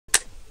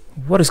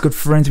What is good,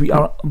 friends? We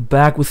are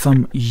back with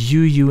some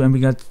Yu and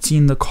we got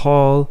seen the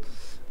call,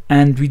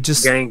 and we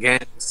just gang.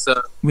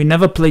 we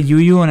never play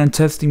Yu and in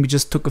testing we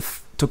just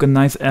took a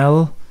nice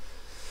L,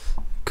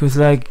 cause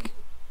like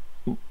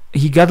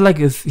he was like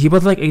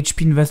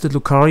HP invested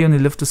Lucario and he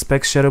lived the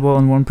Specs Shadow Ball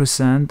on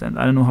 1%, and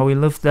I don't know how he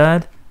lived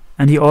that,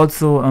 and he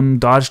also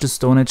dodged the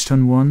Stone Edge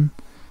turn 1,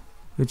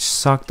 which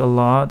sucked a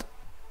lot,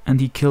 and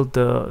he killed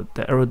the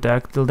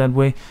Aerodactyl that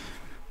way.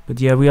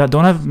 But yeah,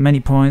 don't have many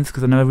points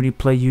because I never really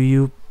play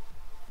Yu.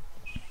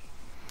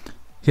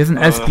 He has an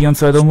Espeon,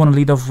 so I don't want to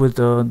lead off with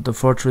the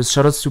Fortress.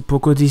 Shoutouts to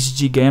Poco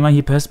DCG Gamer.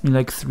 He passed me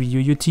like 3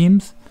 Yu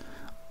teams.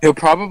 He'll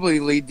probably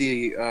lead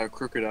the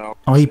Crocodile.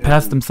 Oh, he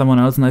passed them someone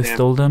else and I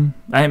stole them.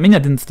 I mean, I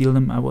didn't steal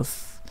them. I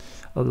was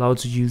allowed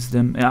to use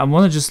them. Yeah, I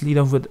want to just lead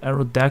off with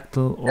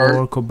Aerodactyl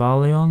or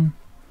Cobalion.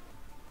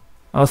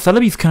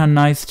 Celebi's kind of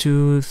nice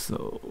too,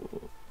 so...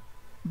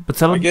 But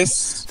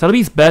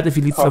Celebi's bad if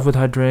he leads off with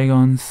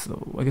Hydreigons,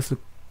 so I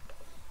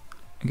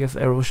guess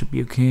Arrow should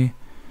be okay.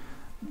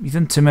 He's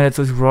intimidated,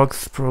 so he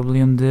rocks probably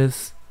on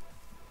this.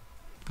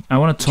 I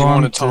want to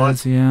taunt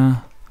this, yeah.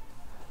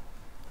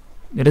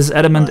 It is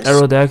Adamant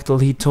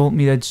Aerodactyl. He told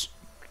me that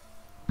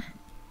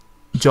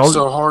Jolly...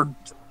 So hard.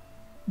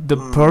 The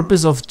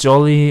purpose of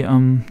Jolly...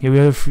 yeah, we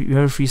have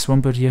a free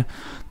Swampert here.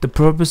 The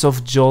purpose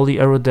of Jolly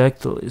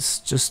Aerodactyl is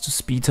just to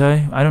speed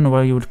tie. I don't know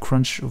why you would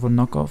crunch over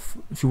knockoff.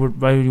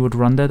 Why you would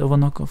run that over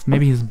knockoff.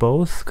 Maybe he's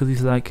both, because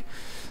he's like,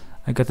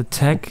 I got the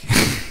tech.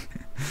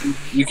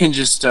 You can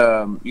just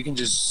I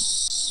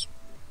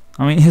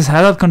mean, his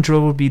highlight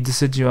control would be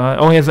Decidueye.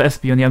 Oh, he has an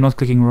Espeon. Yeah, I'm not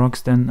clicking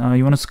rocks then.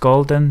 You want to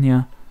Scald then?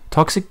 Yeah.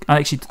 Toxic?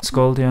 Actually,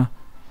 Scald, yeah.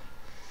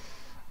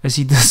 As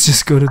he does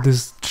just go to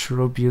this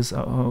Tropius.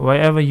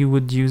 Wherever you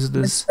would use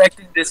this. I'm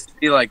expecting this to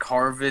be like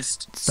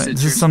Harvest.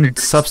 This is some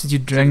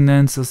substitute Dragon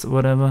Dance or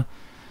whatever.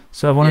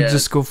 So I want to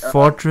just go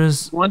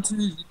Fortress.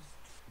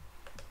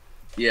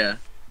 Yeah,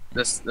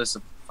 that's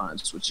a fine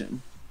switch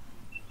in.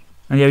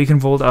 And yeah, we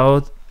can Volt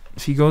out.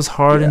 If he goes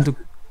hard into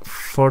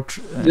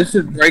Fortress. This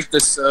would break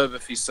the sub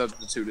if he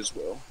substitute as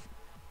well.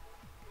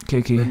 Okay,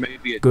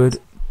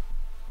 good.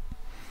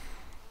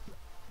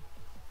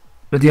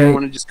 But yeah,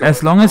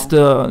 as long as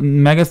the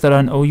Megas that are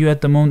in OU at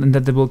the moment and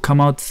that they will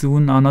come out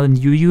soon are not in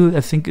UU,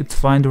 I think it's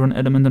fine to run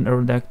Adamant and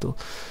Aerodactyl.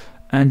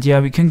 And yeah,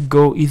 we can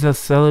go either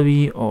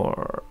Celebi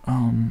or...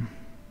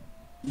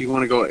 You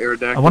want to go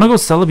Aerodactyl? I want to go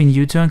Celebi in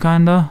U-turn,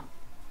 kinda.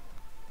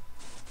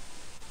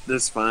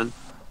 That's fine.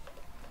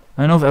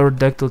 I don't know if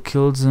Aerodactyl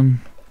kills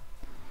him.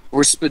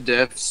 We're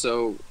Spadef,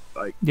 so...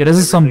 like. Yeah, this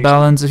is some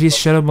balance. If he's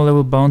Shadow Ball, it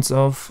will bounce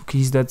off. Okay,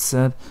 he's that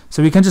sad.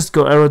 So we can just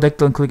go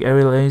Aerodactyl and click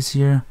Aerial Ace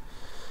here.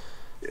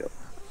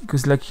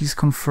 Because like he's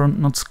confirmed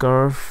not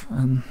Scarf,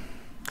 and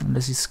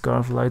unless he's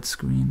Scarf Light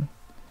Screen.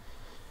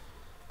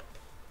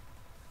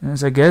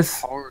 Yes, I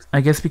guess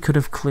we could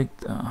have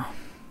clicked.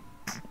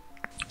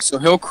 So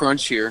he'll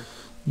crunch here.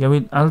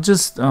 Yeah, I'll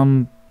just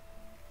go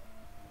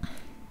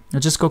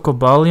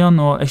Cobalion,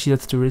 or actually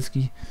that's too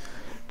risky.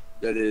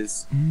 That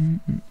is.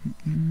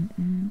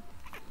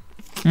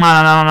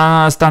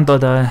 No, stand or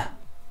die.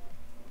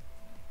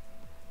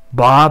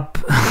 Bob.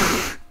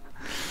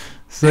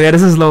 So yeah,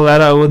 this is low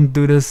ladder. I wouldn't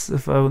do this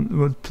if I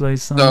would play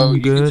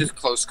something good. So you can just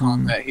close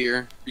combat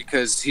here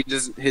because he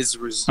doesn't. His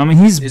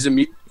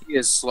immunity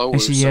is slower,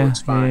 actually, so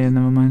it's fine. Yeah,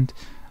 never mind.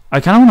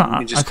 I kind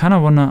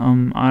of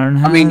wanna Iron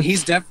Head. I mean,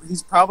 he's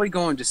probably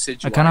going to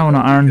Decidueye. I kind of wanna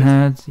Iron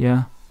Head,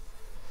 yeah.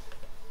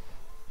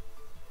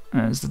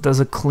 So there's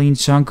a clean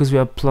chunk because we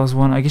have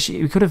 +1. I guess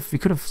we could have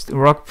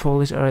Rock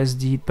Polish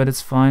RSD, but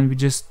it's fine. We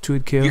just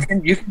 2-hit kill.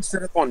 You can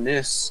set up on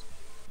this.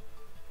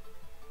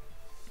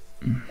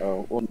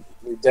 Oh well.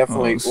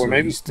 Definitely, so or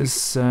maybe he's this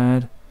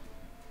sad.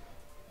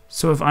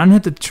 So if Iron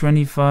hit the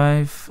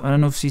 25, I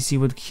don't know if CC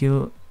would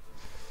kill.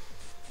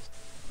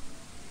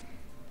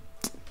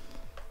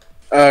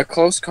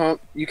 Close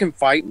comp. You can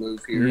fight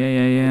move here.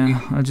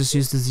 Yeah. I'll just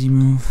use the Z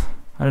move.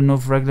 I don't know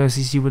if regular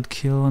CC would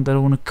kill, and I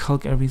don't want to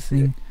calc everything.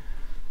 Yeah.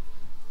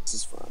 This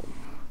is fine.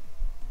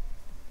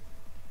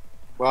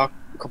 Well,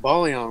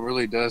 Cobalion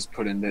really does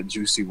put in that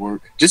juicy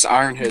work. Just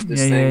Iron Head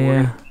this thing.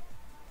 Yeah.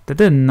 That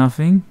did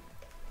nothing.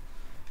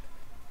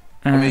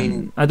 And I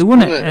mean, I do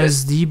want to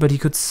SD, but he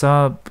could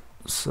sub,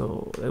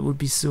 so it would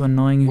be so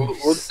annoying.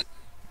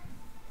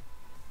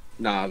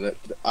 Nah,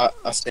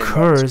 I stand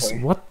Curse,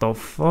 what the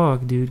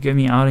fuck, dude? Get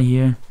me out of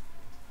here.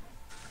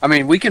 I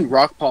mean, we can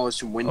Rock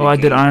Polish and win. Oh, I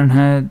did Iron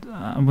Head.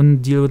 I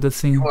wouldn't deal with the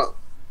thing. Do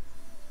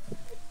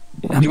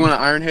you want an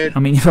Iron Head? I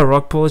mean, if I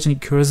Rock Polish and he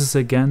curses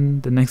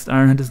again, the next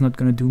Iron Head is not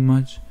gonna do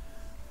much.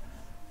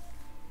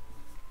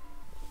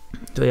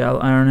 So yeah,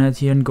 I'll Iron Head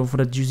here and go for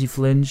that juicy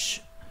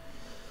flinch.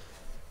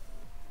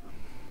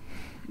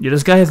 Yeah,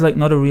 this guy has like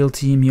not a real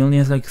team. He only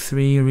has like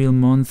 3 real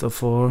mons or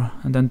 4,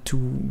 and then 2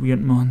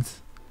 weird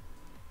mons.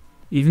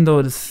 Even though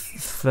it is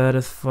fat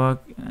as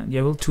fuck. And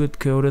yeah, we'll 2-hit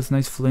KO this.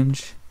 Nice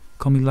flinch.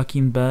 Call me lucky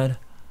and bad.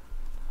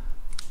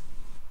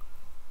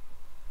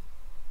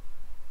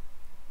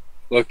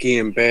 Lucky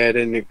and bad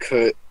in the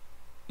cut.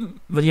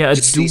 But yeah, I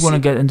do want to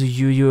get into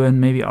Yu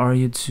and maybe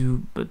Arya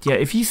too. But yeah,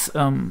 if he's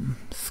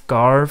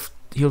Scarfed,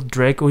 he'll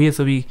Draco here,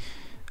 so he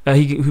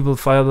will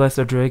Fire Blast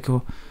our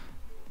Draco.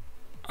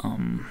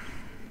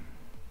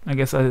 I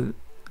guess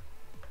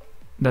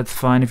that's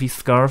fine if he's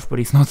Scarf, but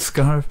he's not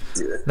Scarf.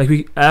 Yeah.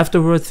 Like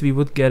afterwards we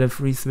would get a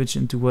free switch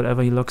into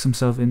whatever he locks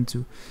himself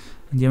into.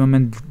 And the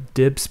Yamaman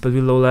dips, but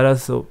we low ladder,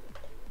 so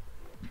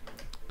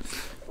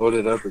hold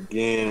it up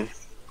again.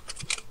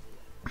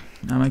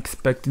 I'm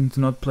expecting to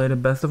not play the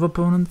best of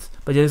opponents.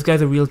 But yeah, this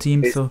guy's a real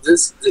team, so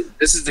this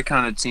is the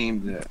kind of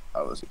team that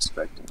I was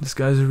expecting. This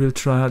guy's a real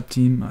tryhard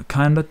team,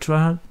 kinda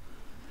tryhard.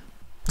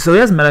 So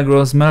here's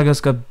Metagross.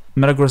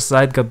 Metagross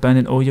side got banned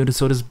in OU,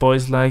 so this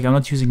boy's like, I'm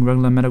not using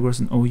regular Metagross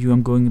in OU,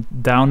 I'm going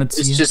down at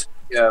It's just,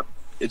 yeah,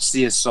 it's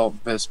the Assault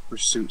Vest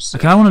Pursuit set.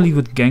 I kinda wanna lead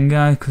with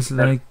Gengar, cause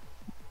like...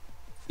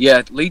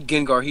 Yeah, lead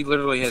Gengar, he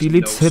literally has if he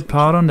leads Hip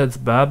Powder, that's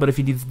bad, but if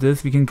he leads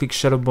this, we can click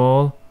Shadow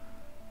Ball.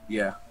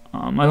 Yeah.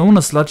 I don't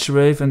wanna Sludge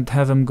Wave and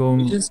have him go...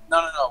 No,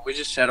 we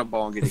just Shadow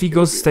Ball and get if he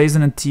goes stays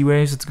in a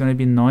T-Waves, it's gonna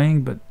be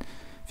annoying, but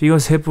if he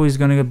goes Hippo, he's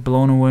gonna get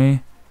blown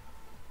away.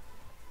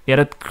 Yeah,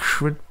 that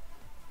crit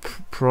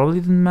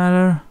probably didn't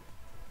matter.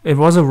 It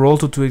was a roll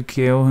to it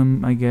KO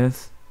him, I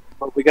guess.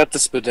 But we got the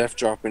Spadef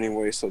drop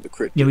anyway, so the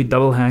crit... Yeah, we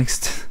double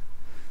hexed.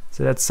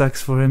 So that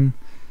sucks for him.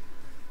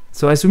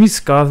 So I assume he's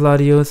Scarf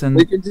Latios, and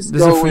there's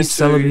a free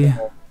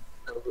Celebi.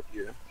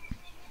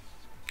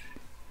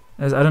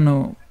 As I don't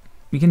know,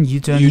 we can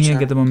U-turn here and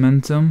get the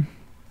momentum.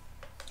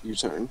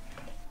 U-turn.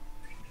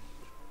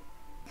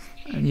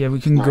 And yeah, we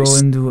can go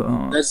into...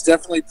 That's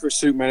definitely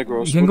Pursuit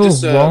Metagross. You can go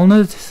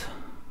Walnut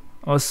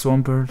or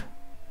Swampert.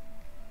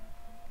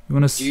 You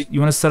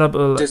wanna set up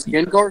a... Does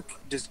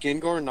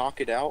Gengar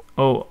knock it out?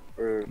 Oh,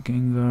 or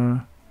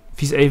Gengar... If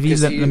he's AV,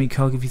 let me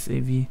calculate if he's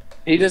AV.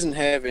 He doesn't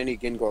have any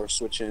Gengar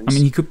switch-ins. I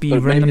mean, he could be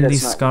randomly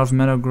Scarf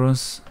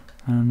Metagross.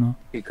 I don't know.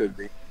 He could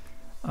be.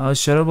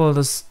 Shadow Ball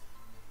does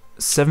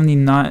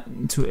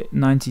 79 to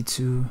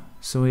 92.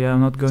 So yeah,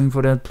 I'm not going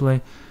for that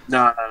play.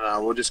 No.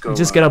 We'll just go...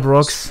 Just get up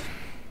rocks.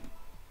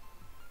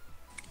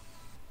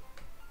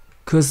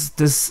 Cause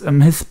this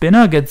his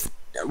spinner gets...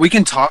 We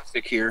can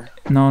Toxic here.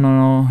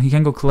 No. He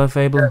can go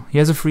Clefable. Yeah. He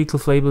has a free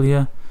Clefable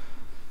here.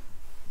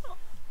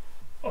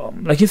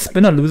 Like his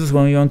spinner loses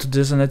when we go into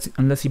this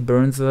unless he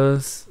burns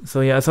us.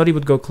 So yeah, I thought he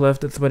would go Clef.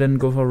 That's why I didn't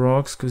go for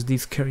rocks, because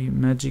these carry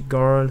Magic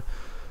Guard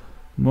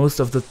most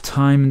of the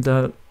time.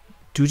 Do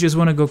you just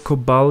want to go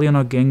Cobalion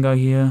or Gengar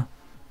here?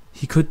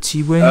 He could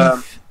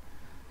T-Wave.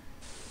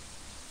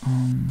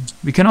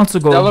 We can also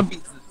go...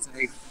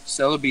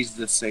 Celebi's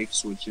the safe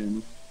switch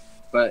in,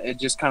 but it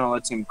just kind of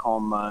lets him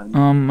Calm Mind.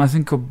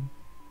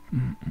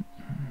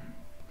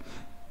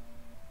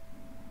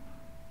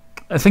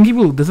 I think he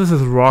will. This is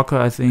his rocker,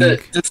 I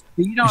think. The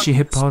speed on she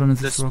hit Powder on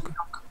his rocker.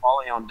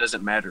 Cobalion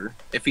doesn't matter.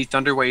 If he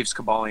Thunder Waves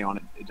Cobalion,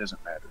 it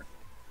doesn't matter.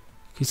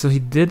 Okay, so he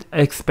did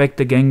expect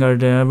the Gengar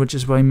there, which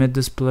is why he made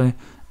this play.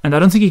 And I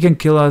don't think he can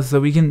kill us, so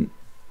we can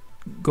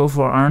go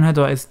for Iron Head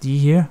or SD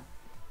here.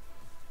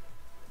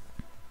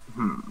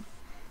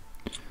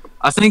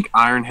 I think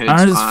Iron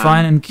Head is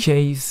fine in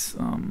case...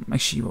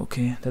 actually,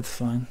 okay, that's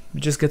fine.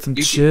 We just get some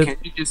chip.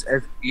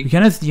 We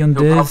can SD on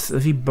this.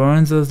 If he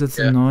burns us, that's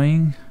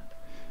annoying.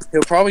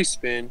 He'll probably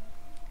spin.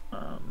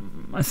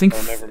 I think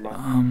never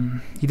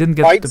mind. he didn't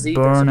get the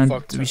burn,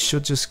 and we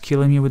should just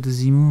kill him here with the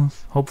Z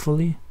move,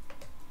 hopefully.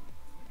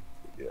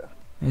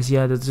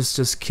 Yeah, that's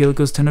just kill,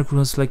 because Tentacruel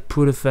has like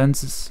poor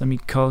defenses. Let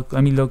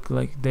me look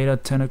like data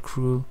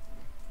Tentacruel.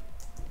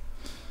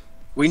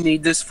 We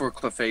need this for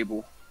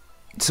Clefable.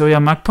 So yeah,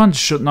 Mach Punch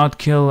should not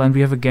kill, and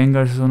we have a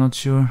Gengar, so not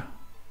sure.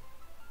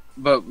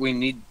 But we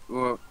need...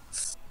 Well,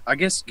 I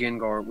guess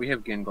Gengar. We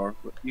have Gengar.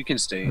 You can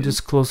stay in.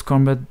 Just close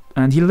combat.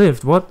 And he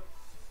lived. What?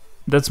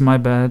 That's my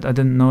bad. I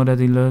didn't know that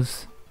he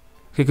lives.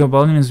 Okay,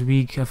 Cobalion is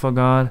weak. I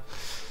forgot.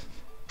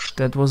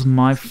 That was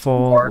my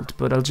fault.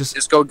 But I'll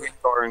just go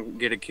Gengar and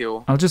get a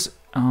kill. I'll just...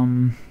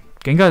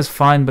 Gengar is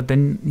fine, but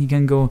then he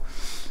can go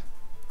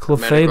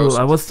Clefable.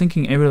 I was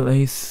thinking Aerial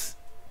Ace.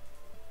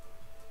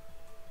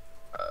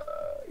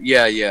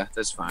 Yeah,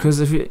 that's fine. Because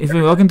if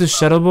we walk into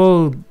Shadow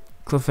Ball,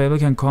 Clefable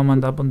can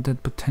command up on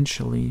that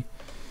potentially.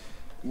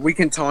 We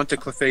can taunt the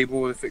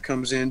Clefable if it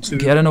comes in too.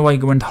 Okay, I don't know why he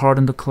went hard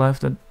on the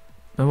Clef. That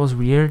was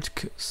weird.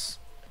 Cause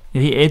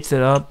yeah, he eats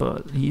it up,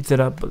 but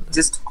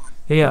just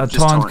yeah, a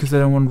taunt because I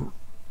don't want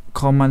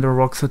command or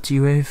rocks or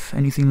T-Wave,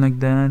 anything like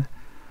that.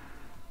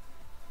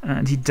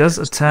 And he does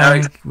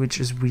attack,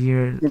 which is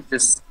weird.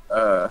 Just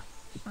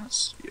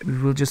we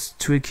will just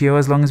 2KO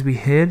as long as we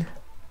hit.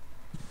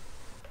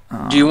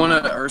 Do you want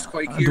an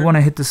Earthquake here? I do want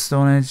to hit the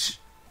Stone Edge.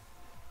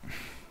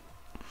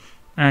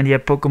 And yeah,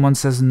 Pokemon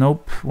says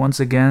nope once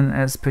again,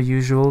 as per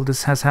usual.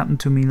 This has happened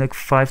to me like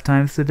 5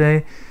 times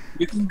today.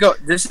 You can go.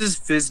 This is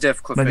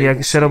Fizdef Clefable. But yeah,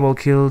 Shadow Ball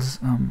kills.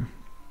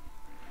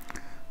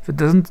 If it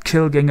doesn't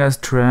kill, Gengar's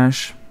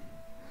trash.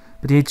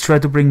 But he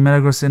tried to bring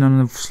Metagross in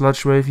on a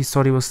Sludge Wave. He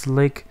thought he was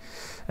slick.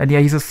 And yeah,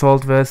 he's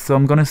Assault Vest, so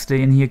I'm gonna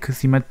stay in here because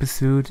he might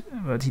pursue.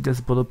 But he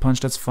does Bullet Punch,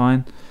 that's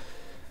fine.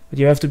 But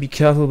you have to be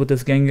careful with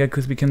this Gengar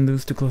because we can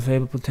lose to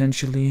Clefable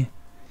potentially.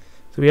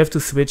 So we have to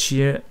switch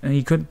here, and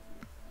he could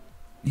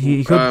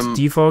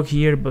defog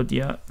here, but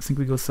yeah, I think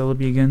we go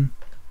Celebi again.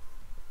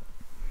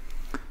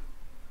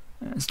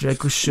 This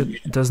Draco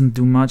shit doesn't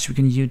do much. We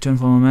can U-turn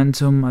for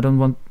momentum.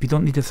 We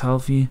don't need this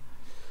healthy.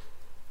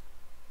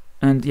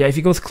 And yeah, if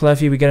he goes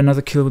Cleffy, we get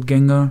another kill with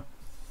Gengar.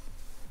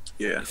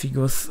 Yeah. If he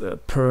goes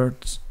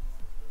Pert.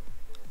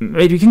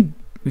 Wait, we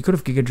could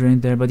have Giga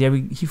Drained there, but yeah,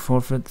 he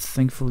forfeits.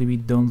 Thankfully, we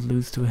don't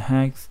lose to a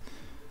Hex.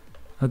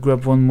 I'll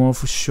grab one more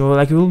for sure.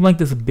 Like, we'll make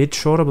this a bit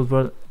shorter,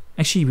 but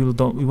actually,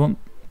 we won't.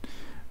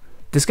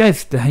 This guy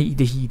is the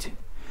heat.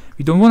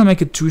 We don't want to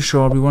make it too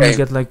short. We want to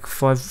get like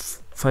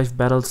five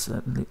battles.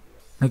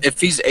 Like,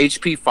 if he's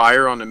HP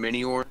Fire on the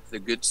Minior, the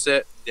good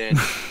set, then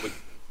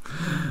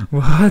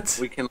what?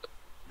 We can.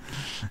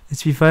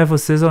 HP Fire for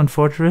Scissor and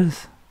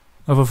Fortress,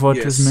 for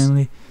Fortress Yes.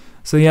 mainly.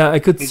 So yeah, I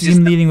could see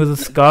him leading with a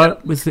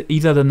Scarf, with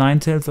either the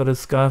Ninetales or the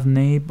Scarf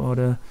Nape or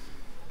the.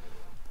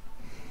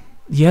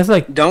 He has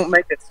like. Don't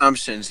make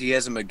assumptions. He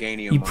has a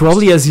Meganium. He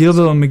probably has Healed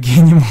on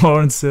Meganium or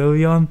on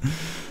Sylveon.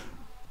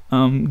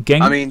 I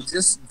mean,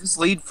 just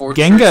lead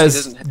Fortress.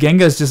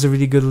 Gengar is just a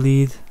really good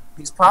lead.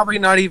 He's probably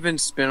not even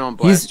spin on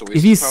Blast.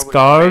 If he's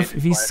Scarf,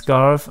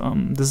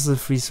 this is a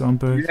free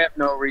Swampert. You have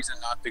no reason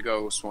not to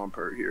go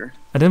Swampert here.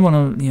 I didn't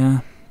want to,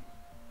 yeah.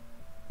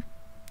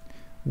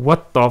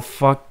 What the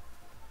fuck?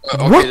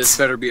 Okay, what? This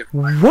better be a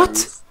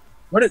what?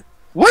 Move.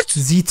 What?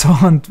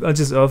 Z-Taunt. I'll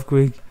just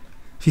Earthquake.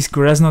 If he's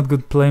grass, not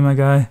good play, my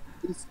guy.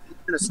 He's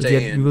gonna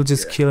stay in. We will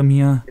just kill him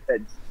here.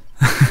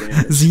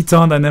 That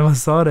Z-Taunt, I never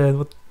saw that.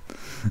 What?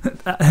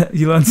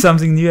 You learn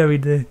something new every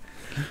day.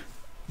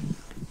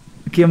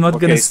 Okay, I'm not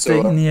gonna stay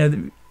in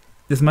here.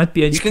 This might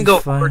be HP You can go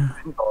Fire.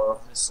 Gengar,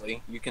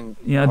 honestly. You can.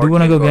 Yeah, I do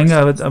wanna go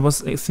Gengar, but I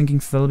was thinking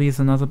Celebi is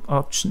another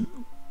option.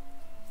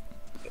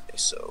 Okay,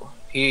 so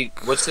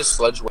what's his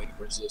Sludge Wave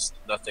resist?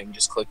 Nothing.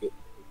 Just click it.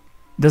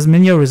 Does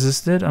Minyo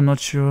resist it? I'm not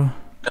sure.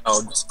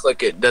 No, just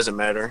click it. Doesn't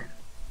matter.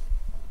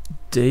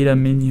 Data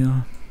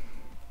Minyo.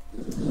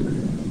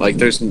 Like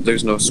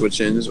there's no switch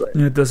ins, right?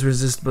 Yeah, it does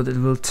resist, but it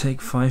will take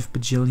 5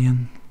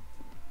 bajillion.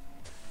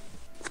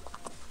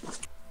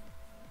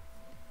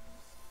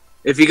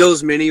 If he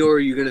goes Minior, are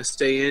you gonna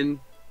stay in?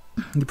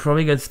 He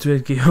probably gets to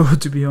a KO,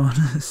 to be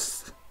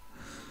honest.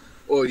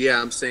 Oh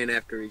yeah, I'm saying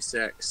after he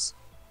sacks.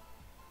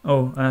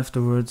 Oh,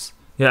 afterwards.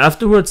 Yeah,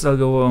 afterwards I'll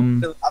go I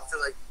feel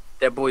like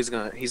that boy's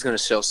he's gonna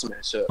shell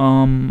smash up.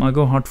 I'll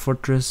go Hard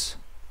Fortress.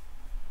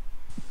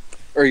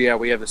 Or yeah,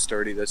 we have a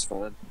sturdy. That's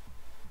fine.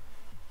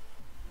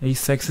 He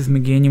sacks his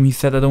Meganium. He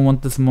said I don't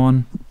want this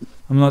mon.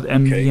 I'm not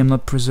MV. Okay. I'm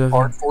not preserving.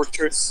 Hard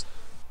Fortress.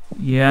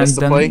 Yeah, That's and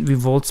the then play? we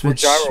Volt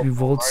Switch. Gyro We Ball,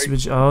 Volt right?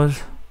 Switch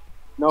out.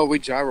 No, we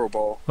Gyro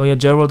Ball. Oh yeah,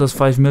 Gerald does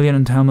 5 million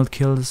and Helmet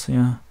kills.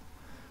 Yeah.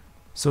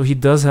 So he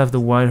does have the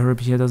White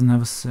Herb. He doesn't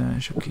have a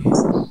Sash. Okay.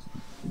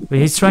 But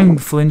he's trying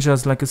to flinch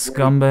us like a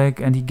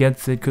scumbag, and he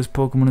gets it because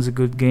Pokemon is a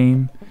good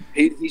game.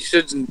 He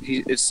shouldn't.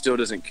 It still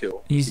doesn't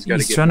kill. He's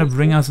trying to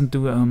bring us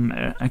into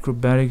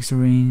acrobatics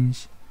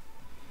range.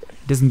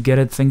 He doesn't get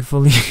it,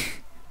 thankfully.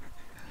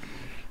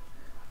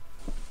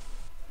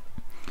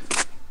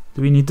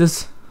 Do we need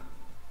this?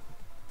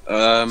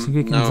 So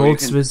we can no,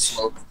 Volt you Switch.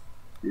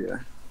 Yeah.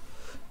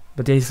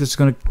 But yeah, he's just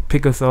gonna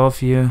pick us off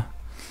here.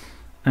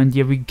 And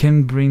yeah, we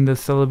can bring the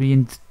Celebi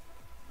in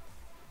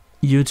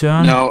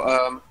U-turn.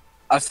 No,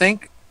 I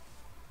think.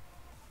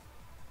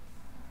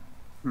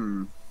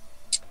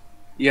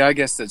 Yeah, I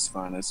guess that's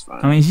fine. That's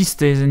fine. I mean, he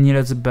stays in here.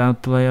 That's a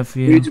bad play, I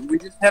feel. we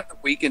just have to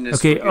weaken this.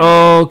 Okay.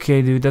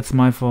 Okay, dude, that's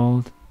my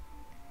fault.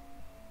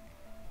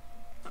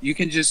 You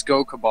can just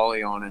go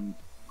Cobalion and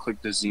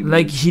click the Z.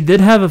 Like he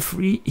did have a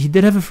free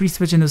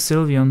switch into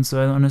Sylveon,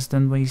 so I don't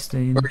understand why he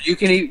stayed. Or you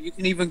can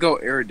even go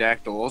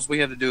Aerodactyl. All we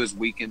have to do is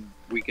weaken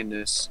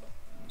this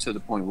to the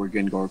point where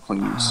Gengar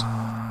cleans.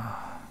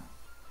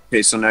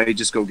 Okay, so now you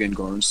just go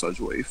Gengar and Sludge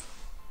Wave.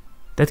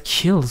 That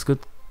kills. Good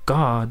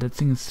God, that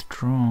thing is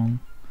strong.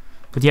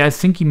 But yeah, I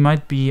think he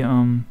might be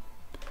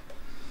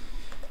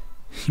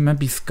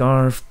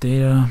Scarf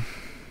Data.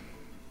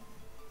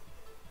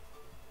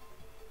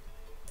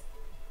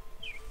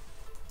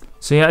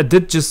 So yeah, I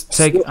did just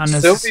take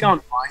unnecessary.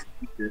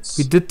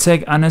 We did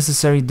take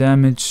unnecessary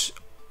damage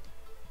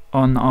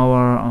on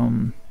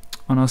our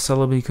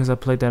Celebi because I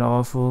played that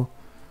awful.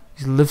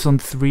 He lives on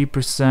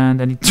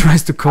 3% and he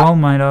tries to calm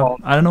mine up.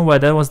 I don't know why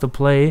that was the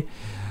play.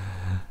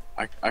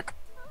 I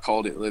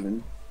called it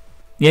living.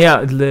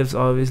 Yeah, it lives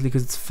obviously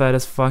because it's fat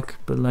as fuck.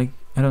 But like,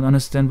 I don't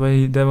understand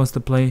why that was the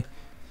play.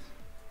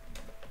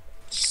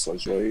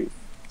 Sludge Wave.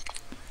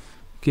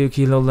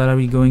 Okay, Lola, are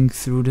we going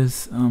through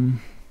this?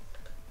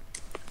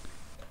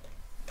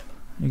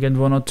 Again,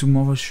 1 or 2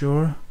 more for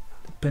sure,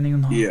 depending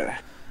on how. Yeah.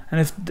 And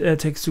if that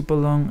takes super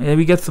long, yeah,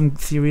 we get some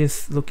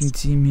serious looking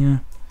team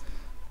here.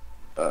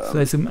 So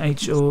I assume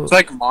HO. It's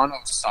like Mono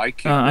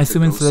Psychic. I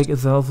assume it's like a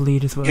self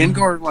lead as well.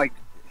 Gengar, like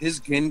his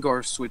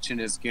Gengar switching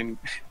his Gen.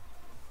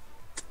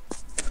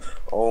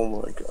 Oh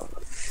my god.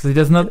 So he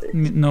does not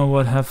know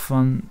what have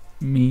fun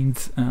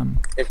means.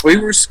 If we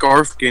were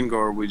Scarf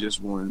Gengar, we just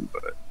won.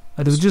 But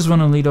I do just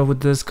want to lead off with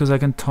this because I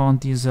can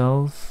taunt these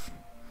elves.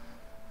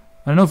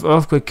 I don't know if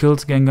Earthquake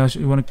kills Gengar.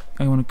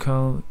 I want to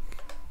call.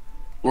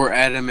 We're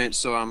adamant,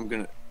 so I'm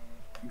gonna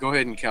go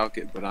ahead and calc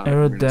it. But I'm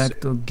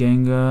Aerodactyl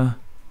Gengar.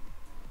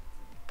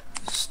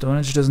 Stone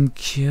Edge doesn't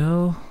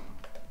kill.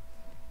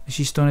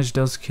 Actually, Stone Edge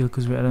does kill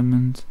because we're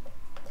element.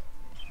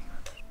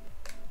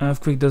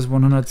 Earthquake does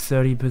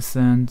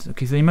 130%.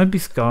 Okay, so he might be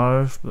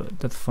Scarf, but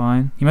that's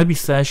fine. He might be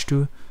Sash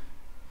too.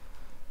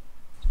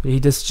 But he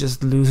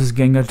just loses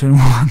Gengar turn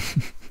 1.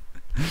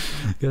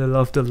 Gotta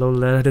love the low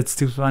ladder, that's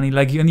too funny.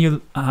 Like when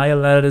you higher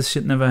ladder, this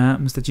shit never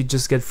happens, that you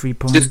just get free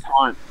points. Just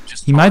taunt.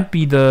 He might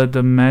be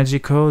the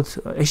magic code.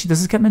 Actually,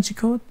 does it get magic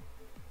code?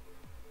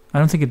 I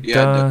don't think it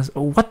does.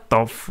 Oh, what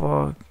the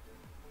fuck?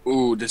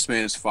 Ooh, this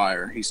man is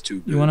fire. He's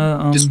too good. You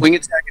wanna just wing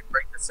attack and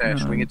break the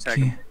Sash. Wing attack.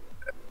 Okay.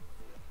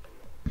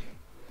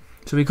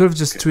 So we could have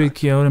just tweaked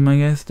him, I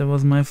guess. That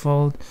was my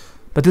fault.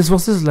 But this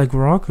was his like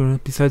rocker.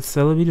 Besides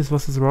Celebi, this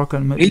was his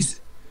rocker.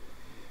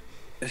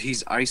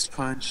 He's Ice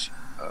Punch.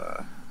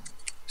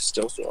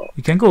 Stealth Rock.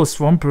 You can go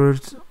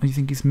Swampert. You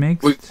think he's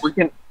mixed? We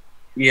can.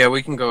 Yeah,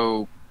 we can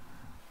go.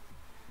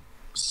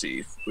 See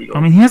if we go. I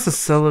mean, he has a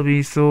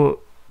Celebi,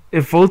 so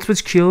if Volt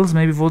Switch kills,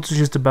 maybe Volt Switch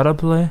is the better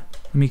play.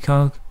 Let me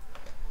calc.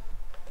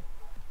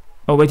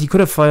 Oh wait, he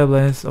could have Fire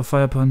Blast or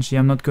Fire Punch. Yeah,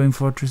 I'm not going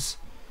Fortress.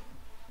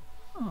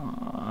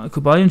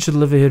 Cobalion should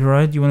live a hit,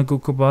 right? You want to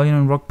go Cobalion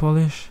and Rock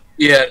Polish?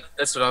 Yeah,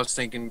 that's what I was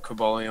thinking.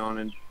 Cobalion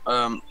and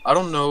I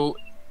don't know.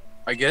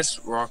 I guess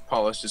Rock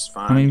Polish is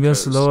fine. I mean, we're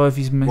slower if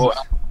he's mixed. We'll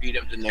beat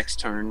him the next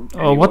turn. Oh,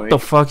 anyway. what the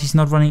fuck? He's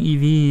not running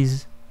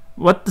EVs.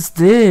 What is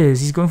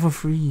this? He's going for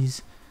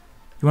freeze.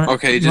 You wanna,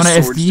 okay, you wanna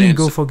SD and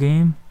go for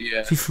game? Yeah.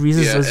 If he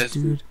freezes us,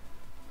 dude.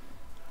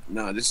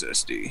 No, this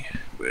is SD.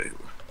 We're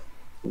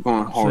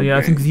going hard. So yeah,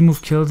 I think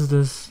Z-move kills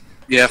this.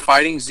 Yeah,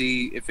 fighting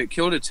Z, if it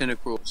killed a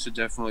Tentacruel, it should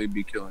definitely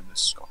be killing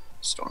this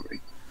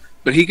Stormy.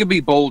 But he could be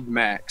bold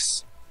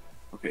max.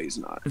 Okay, he's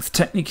not. It's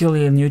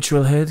technically a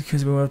neutral hit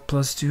because we were at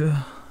 +2.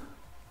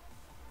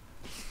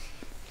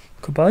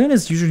 Cobalion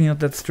is usually not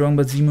that strong,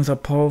 but Z-moves are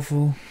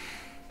powerful.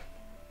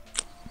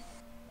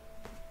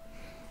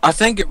 I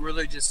think it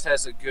really just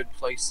has a good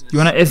place. You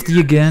wanna SD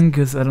again?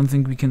 Because I don't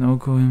think we can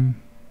OHKO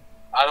him.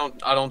 I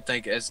don't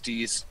think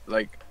SD is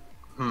like.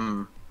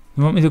 You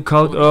want me to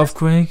calc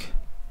Earthquake?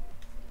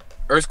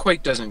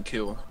 Earthquake doesn't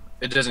kill.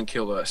 It doesn't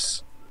kill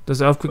us.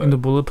 Does Earthquake and the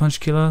Bullet Punch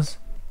kill us?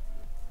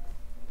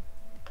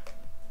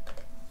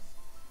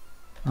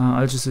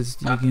 I'll just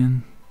SD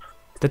again.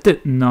 That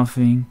did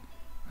nothing.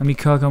 Let me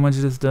calc how much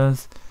this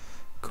does.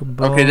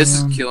 Cobalion. Okay, this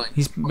is killing.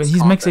 But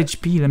he's max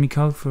HP. Let me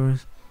calc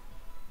first.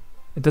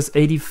 It does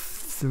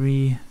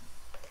 83.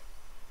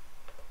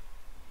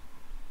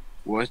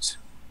 What?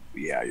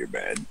 Yeah, you're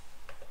bad.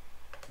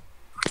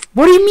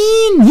 What do you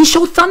mean? He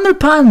showed Thunder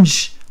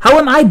Punch. How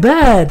am I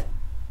bad?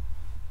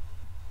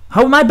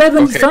 How am I bad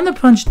when he Thunder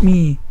Punched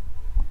me?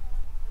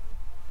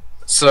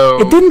 So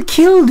it didn't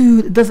kill,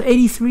 dude. It does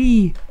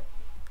 83.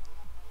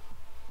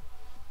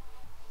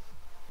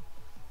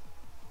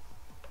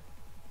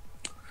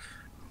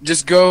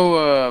 Just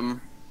go.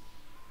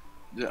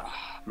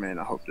 Man,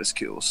 I hope this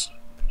kills.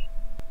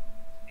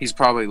 He's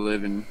probably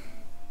living.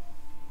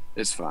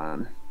 It's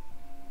fine.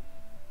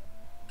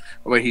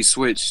 Oh, wait, he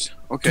switched.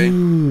 Okay.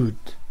 Dude.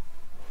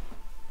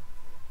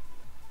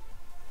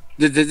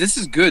 This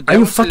is good. Are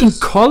you fucking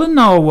calling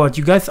now or what?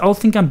 You guys all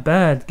think I'm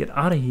bad. Get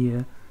out of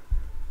here.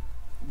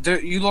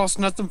 You lost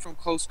nothing from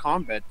close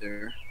combat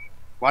there.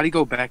 Why'd he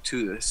go back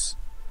to this?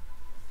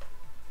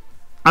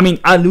 I mean,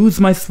 I lose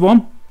my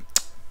Swamp.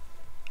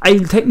 I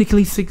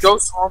technically 6. Go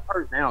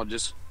Swampert now,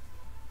 just.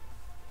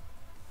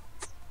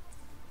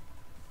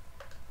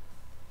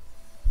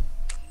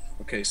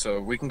 Okay, so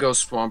we can go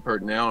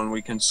Swampert now and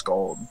we can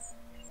Scald.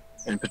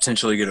 And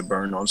potentially get a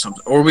burn on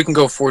something. Or we can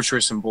go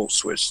Fortress and Bolt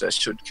Switch. That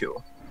should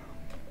kill.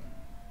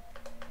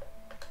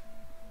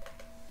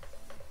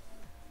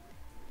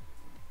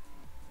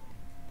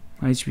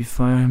 HP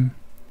fire him.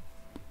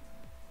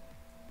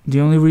 The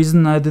only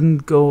reason I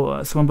didn't go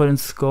Swampert and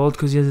Scald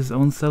because he has his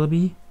own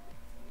Celebi.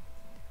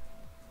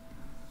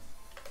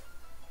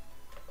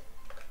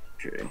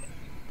 Okay.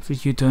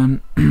 It's your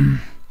turn.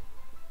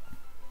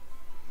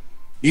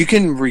 You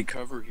can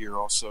recover here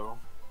also.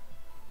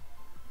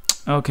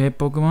 Okay,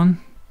 Pokemon.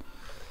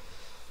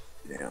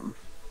 Damn.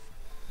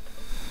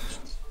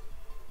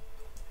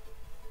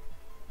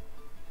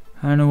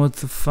 I don't know what's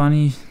so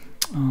funny.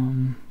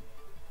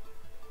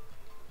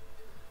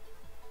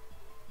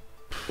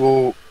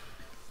 Well,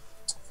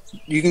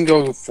 you can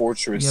go to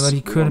Fortress. Yeah, but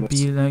he could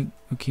be like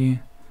okay.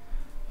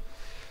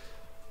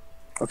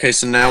 Okay,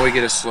 so now we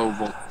get a slow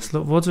Volt.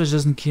 Slow Voltage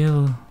doesn't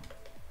kill.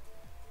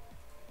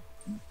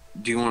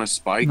 Do you want to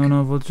spike?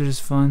 No, Voltage is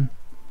fine.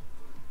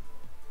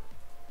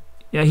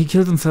 Yeah, he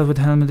kills himself with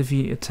Helmet if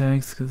he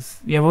attacks, cause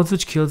yeah,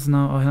 Voltage kills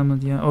now, or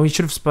Helmet, yeah. Oh, he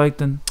should have spiked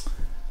then.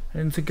 I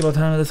didn't think about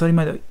Helmet, I thought he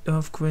might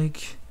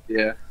Earthquake.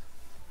 Yeah.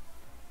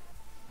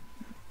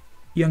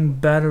 Young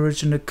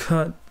Batterich in the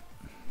cut.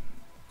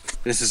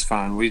 This is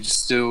fine, we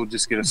still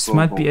just get a slow This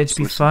might be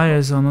HP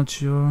Fire, so I'm not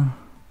sure.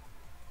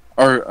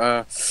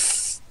 Or,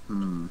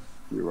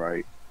 you're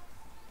right.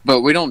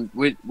 But we don't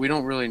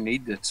really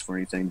need this for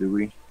anything, do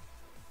we?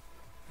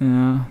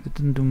 Yeah, it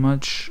didn't do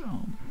much.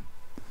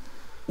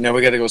 Now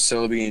we gotta go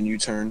Celebi and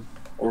U-turn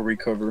or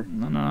recover.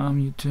 No, I'm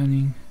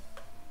U-turning.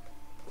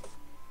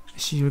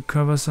 She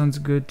recover sounds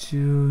good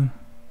too.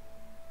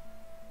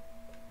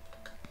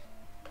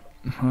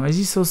 Why is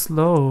he so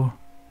slow?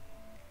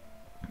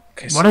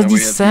 Okay, What are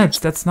these sets?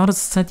 That's not a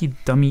set, you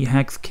dummy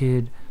hacks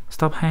kid.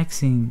 Stop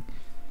hexing.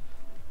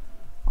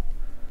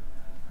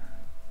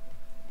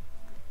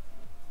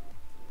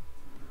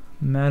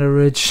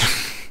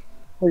 Matterich.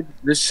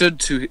 This should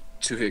two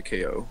hit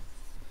KO.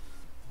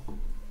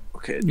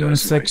 Okay, it You wanna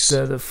does. sack Nice.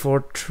 the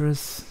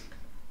fortress?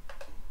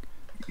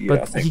 Yeah, I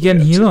But think he we can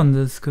have heal to. on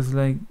this, cause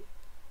like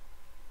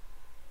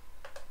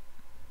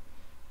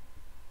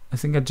I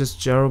think I just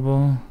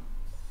jarable.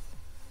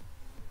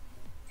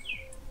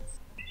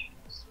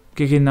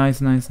 Okay,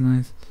 nice.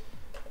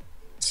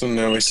 So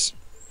now it's.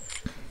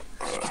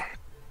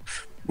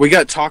 We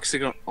got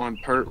toxic on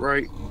Pert,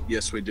 right?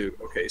 Yes, we do.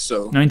 Okay,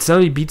 so. I mean,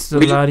 Sally beats the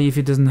laddie if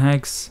he doesn't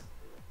hex.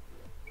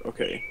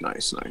 Okay,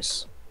 nice.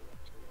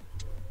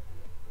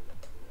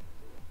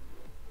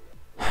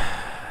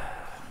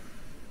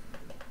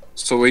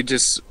 So we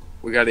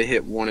gotta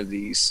hit one of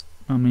these.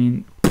 I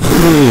mean,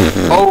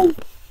 Oh,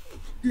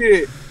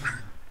 shit.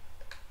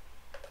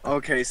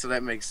 Okay, so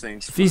that makes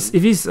things.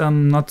 if he's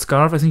not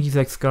Scarf, I think he's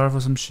like Scarf or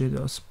some shit.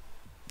 Or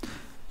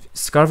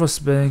Scarf or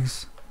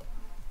Specs.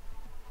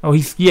 Oh,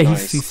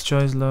 Nice. he's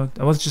choice locked.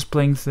 I was just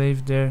playing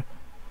safe there.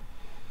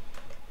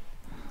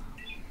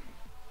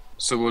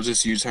 So we'll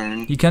just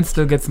U-turn. He can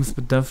still get some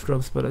speed death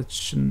drops, but it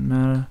shouldn't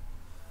matter.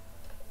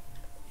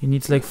 He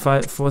needs like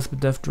 4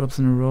 speed death drops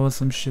in a row or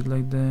some shit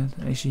like that.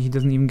 Actually, he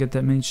doesn't even get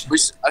that many.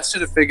 I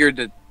should have figured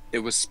that it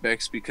was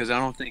Specs because I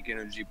don't think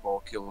Energy Ball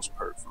kills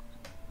Pert.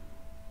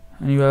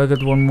 Anyway, I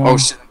got one more. Oh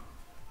shit!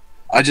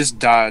 I just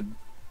died.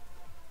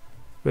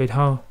 Wait,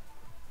 how?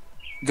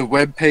 The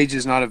web page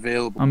is not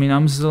available. I mean,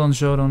 I'm still on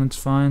Showdown, it's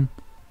fine.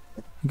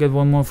 We get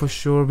one more for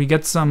sure. We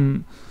get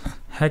some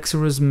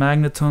Hexerus,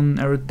 Magneton,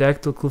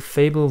 Aerodactyl,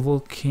 Clefable,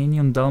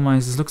 Volcanium,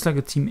 Dalmice. This looks like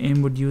a Team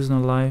Aim would use in a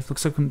live.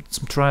 Looks like some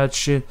Triad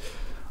shit.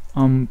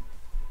 I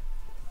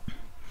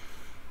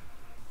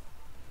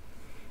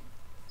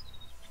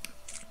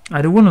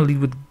do want to lead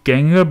with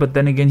Gengar, but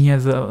then again he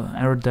has a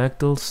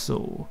Aerodactyl,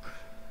 so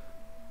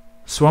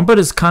Swampert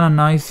is kind of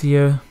nice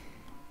here.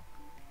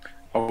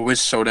 I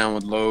wish Showdown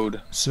would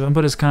load.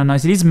 Swampert is kind of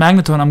nice. It needs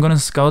Magneton. I'm gonna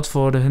scout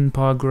for the hidden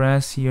power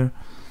grass here.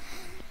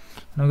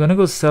 I'm gonna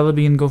go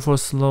Celebi and go for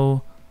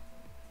slow.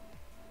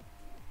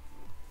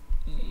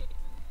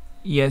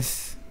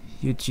 Yes,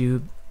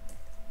 YouTube.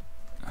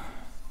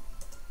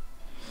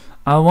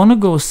 I wanna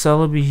go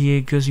Celebi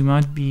here because he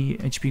might be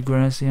HP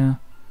grass, yeah.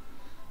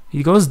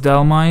 He goes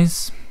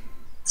Dalmice.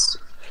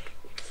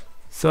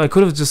 So I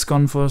could have just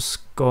gone for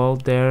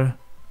Scald there.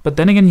 But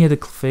then again he had a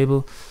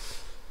Clefable.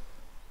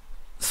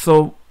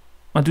 So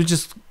I do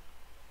just...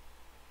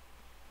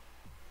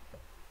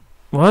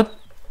 What?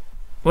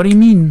 What do you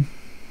mean?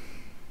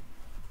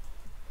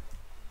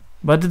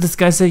 What did this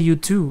guy say you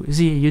too? Is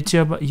he a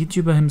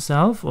YouTuber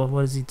himself, or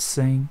what is he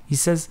saying? He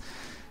says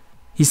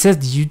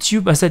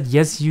YouTube. I said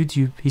yes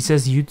YouTube. He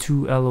says you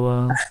too,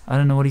 lol. I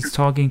don't know what he's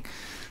talking.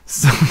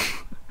 So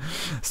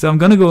so I'm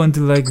gonna go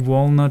into like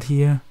Walnut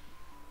here.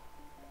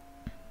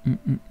 I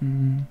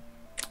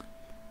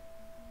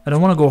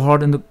don't want to go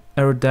hard into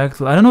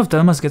Aerodactyl. I don't know if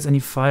Delmas gets any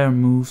fire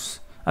moves.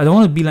 I don't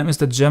want to be like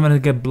Mr. Gem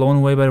and get blown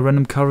away by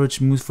random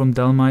coverage moves from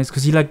Delmice,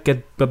 because he like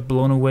get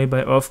blown away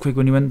by Earthquake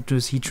when he went to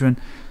his Heatran.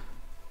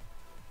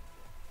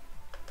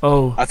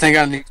 Oh. I think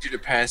I need you to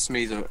pass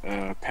me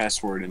the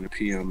password in the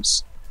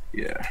PMs.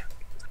 Yeah.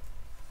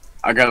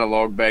 I gotta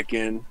log back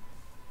in.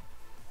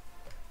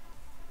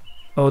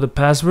 Oh, the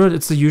password?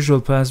 It's the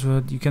usual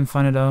password. You can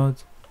find it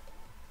out.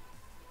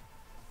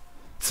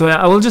 So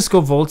yeah, I will just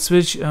go Volt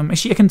Switch.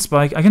 Actually, I can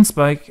Spike.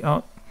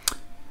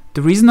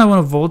 The reason I want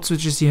to Volt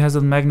Switch is he has a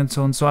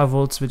Magneton, so I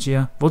Volt Switch,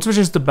 yeah. Volt Switch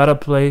is the better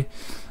play,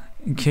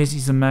 in case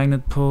he's a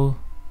Magnet Pull.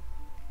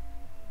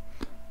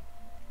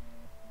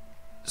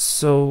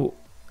 So,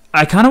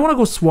 I kind of want to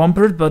go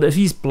Swampert, but if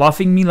he's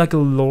bluffing me like a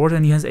lord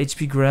and he has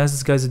HP Grass,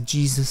 this guy's a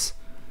Jesus.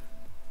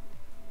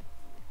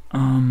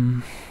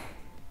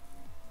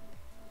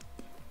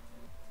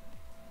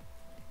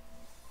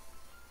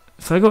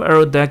 If I go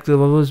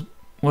Aerodactyl,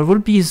 what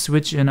would be his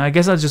switch in? I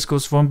guess I'll just go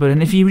Swampert,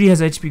 and if he really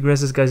has HP Grass,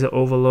 this guy's an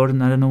Overlord,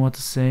 and I don't know what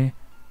to say.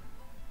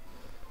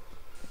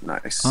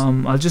 Nice.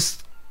 I'll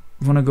just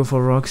want to go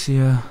for Rocks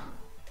here.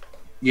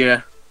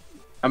 Yeah.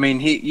 I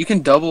mean, you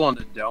can double on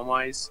the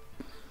Delmice.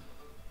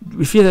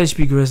 If he has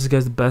HP Grass, this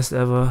guy's the best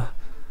ever.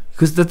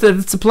 Because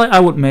that's the play I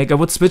would make. I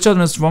would switch out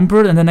on a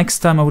Swampert, and the next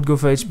time I would go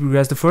for HP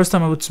Grass. The first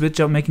time I would switch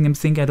out, making him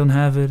think I don't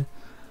have it.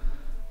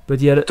 But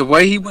yeah, the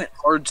way he went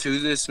hard to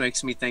this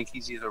makes me think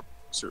he's either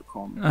or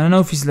Calm. I don't know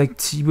if he's like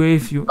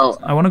T-Wave.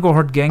 I want to go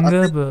hard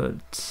Gengar,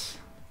 but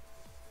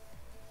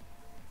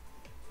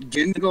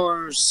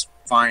Gengar's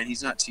fine.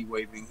 He's not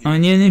T-waving. I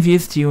mean, if he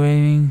is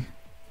T-waving.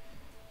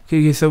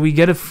 Okay, so we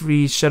get a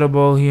free Shadow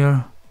Ball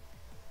here.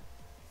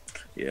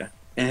 Yeah,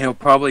 and he'll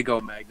probably go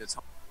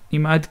Magneton. He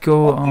might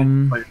go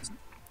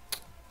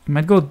he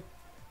might go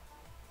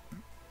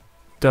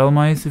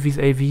Delmice if he's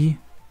AV.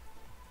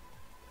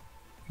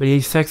 But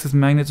he sacks his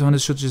Magneton, it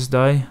should just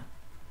die.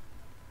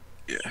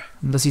 Yeah.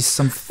 Unless he's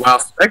some... Wow,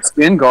 Specs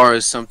Gengar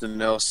is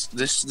something else.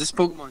 This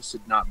Pokemon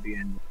should not be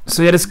in.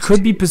 So yeah, this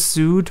could be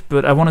pursued,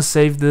 but I want to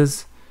save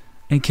this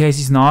in case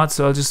he's not,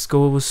 so I'll just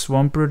go with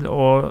Swampert,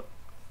 or...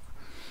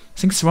 I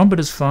think Swampert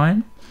is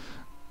fine.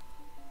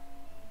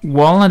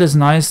 Walnut is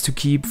nice to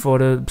keep for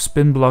the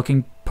spin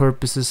blocking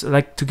purposes. I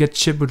like to get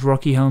Chip with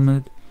Rocky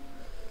Helmet.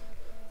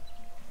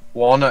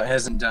 Walnut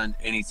hasn't done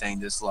anything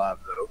this live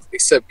though,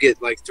 except get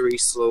like 3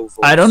 slow volts.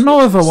 I don't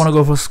know if I want to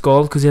go for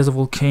Scald because he has a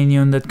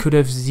Volcanion that could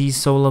have Z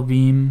Solar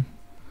Beam.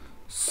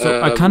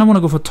 So I kind of want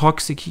to go for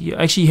Toxic here.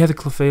 Actually, he has a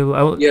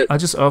Clefable. I'll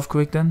just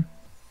Earthquake then.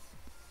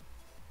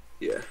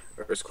 Yeah,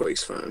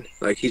 Earthquake's fine.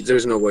 Like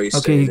there's no way he's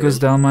okay, he goes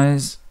down my...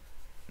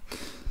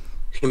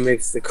 He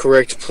makes the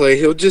correct play.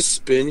 He'll just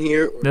spin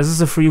here. This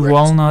is a free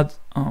Walnut.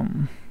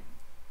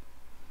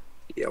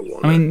 Yeah,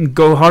 Walnut. I mean,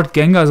 go hard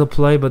Gengar as a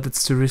play, but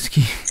it's too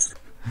risky.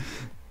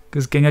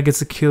 Because Gengar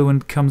gets a kill when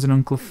it comes in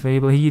on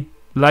Clefable. He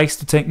likes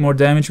to take more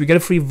damage. We get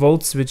a free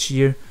Volt Switch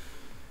here.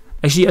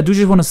 Actually, I do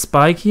just want to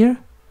Spike here.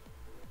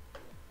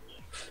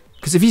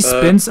 Because if he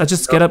spins, I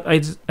just get up. I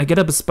get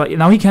up a Spike.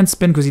 Now he can't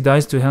spin because he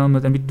dies to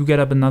Helmet, and we do get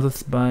up another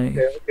Spike.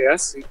 Okay, I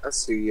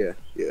see.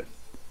 Yeah.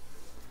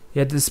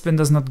 Yeah, the spin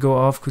does not go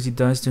off because he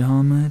dies to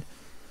Helmet.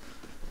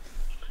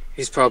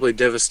 He's probably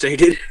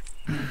devastated.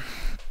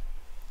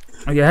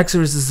 Okay,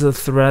 Haxorus is a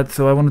threat,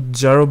 so I want to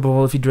Gyro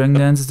Ball. If he Dragon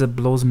Dances, that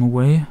blows him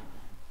away.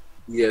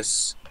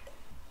 Yes.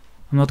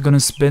 I'm not gonna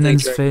spin in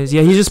his face.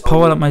 Yeah, he just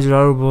powered up my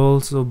Gyro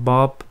Ball, so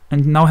Bob.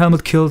 And now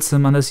Helmet kills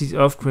him unless he's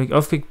Earthquake.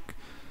 The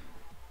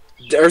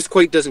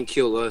Earthquake doesn't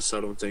kill us, I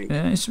don't think.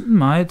 Yeah, it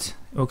might.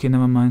 Okay,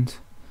 never mind.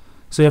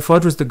 So yeah,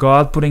 Fortress the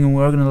God putting in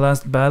work in the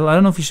last battle. I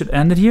don't know if he should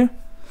end it here.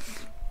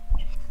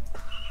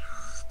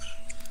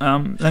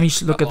 Let me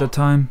look at the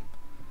time.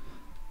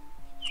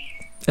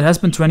 It has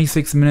been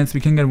 26 minutes.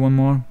 We can get one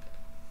more.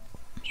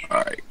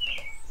 Alright.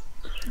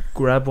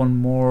 Grab one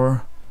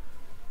more.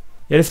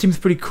 Yeah, this team's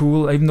pretty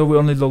cool, even though we're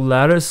only low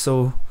ladders,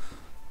 so...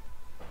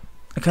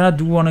 I kinda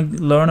do wanna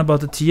learn about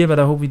the tier, but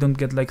I hope we don't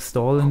get like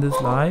stalled in this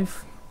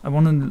live. I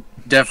wanna...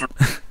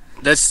 Definitely.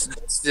 That's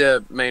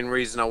the main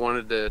reason I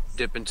wanted to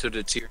dip into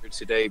the tier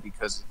today,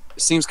 because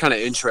it seems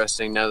kinda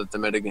interesting now that the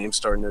metagame's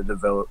starting to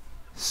develop.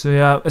 So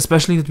yeah,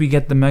 especially that we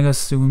get the Mega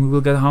soon. We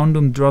will get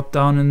Houndoom drop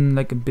down in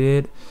like a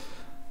bit.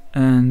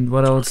 And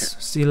what else?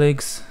 Okay.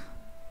 Steelix.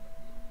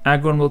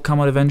 Aggron will come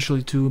out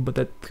eventually too, but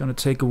that's gonna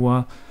take a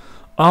while.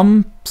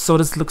 So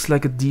this looks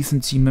like a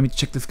decent team. Let me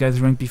check this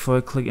guy's rank before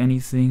I click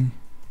anything.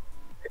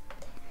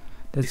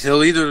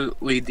 He'll either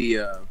lead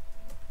the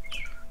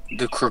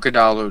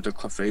Crocodile or the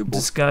Clefable.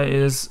 This guy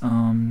is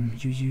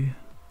Yu.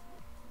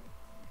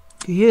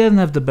 He doesn't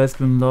have the best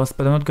win loss,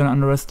 but I'm not gonna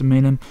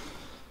underestimate him.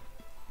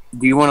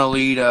 Do you want to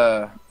lead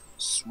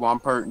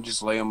Swampert and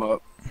just lay him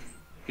up?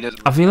 He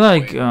doesn't. I feel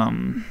like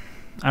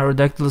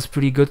Aerodactyl is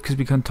pretty good because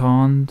we can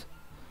taunt,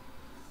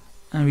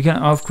 and we can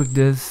off-quick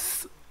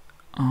this.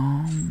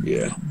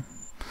 Yeah.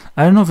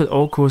 I don't know if it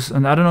all-course,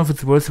 and I don't know if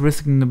it's worth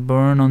risking the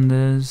burn on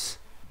this.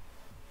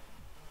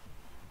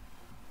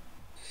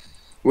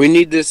 We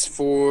need this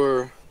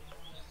for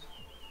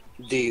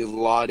the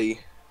Lottie.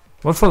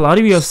 What for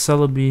Lottie? We have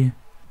Celebi.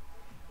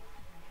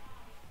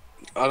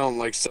 I don't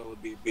like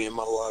Celebi being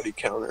my Lottie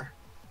counter.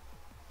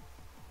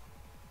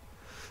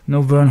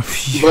 No burn.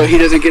 But he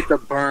doesn't get the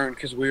burn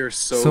because we are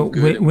so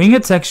good. So Wing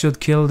Attack should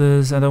kill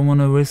this. I don't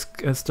want to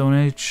risk a Stone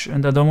Age,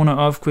 and I don't want to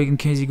Earthquake in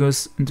case he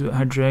goes into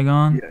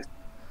Hydreigon. Yeah.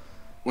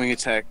 Wing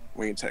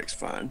Attack's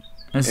fine.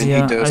 I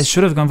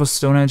should have gone for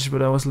Stone Age,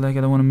 but I was like,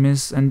 I don't want to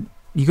miss. And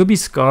he could be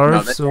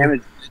scarred. No,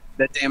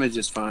 that damage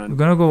is fine. We're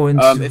gonna go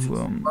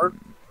into.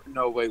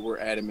 No way, we're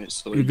adamant.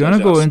 So we're gonna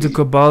go into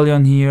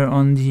Cobalion here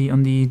on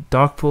the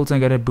Dark Pulse and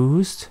get a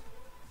boost.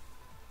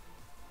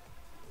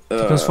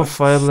 If he goes for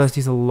Fire Blast,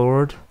 he's a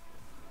Lord.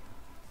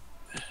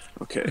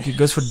 Okay. If he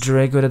goes for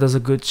Draco, that does a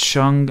good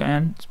chunk,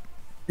 and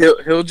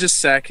he'll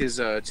just sack his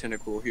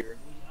Tentacle here,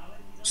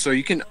 so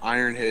you can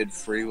Iron Head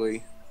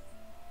freely.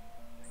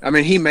 I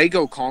mean, he may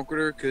go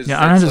Conqueror because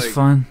Iron Head is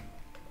fine.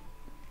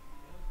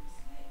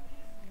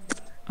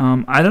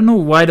 I don't know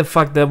why the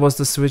fuck that was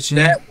the switch in.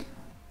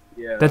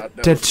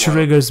 That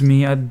triggers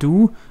me. I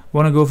do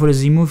want to go for the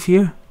Z move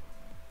here.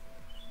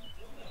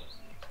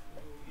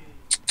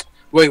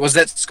 Wait, was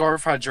that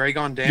Scarf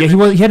Hydreigon damage?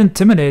 Yeah, he had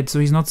Intimidate, so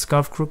he's not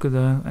Scarf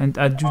Crocodile. And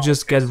I do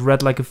just get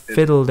red like a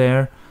fiddle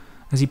there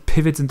as he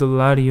pivots into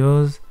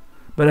Latios.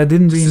 But I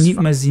didn't really need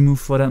my Z move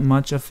for that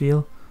much, I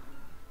feel.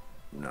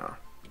 No.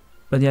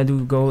 But yeah, I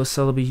do go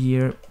Celebi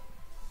here.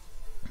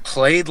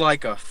 Played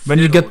like a fiddle, when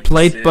you get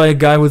played by a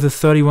guy with a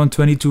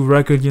 31-22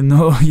 record, you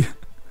know.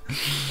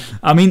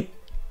 I mean,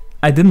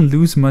 I didn't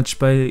lose much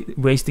by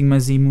wasting my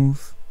Z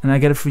move. And I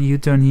get a free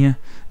U-turn here.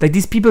 Like,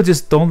 these people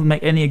just don't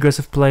make any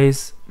aggressive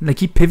plays. Like,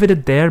 he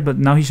pivoted there, but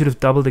now he should have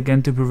doubled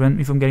again to prevent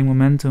me from getting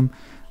momentum.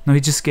 Now he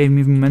just gave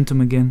me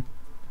momentum again.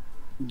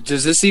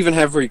 Does this even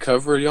have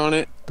recovery on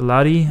it? The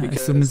Lottie? I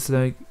assume it's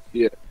like...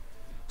 Yeah.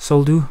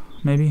 Soldu,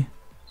 maybe?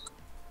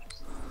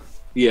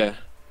 Yeah.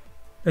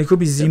 It could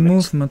be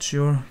Z-move, I'm not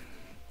sure.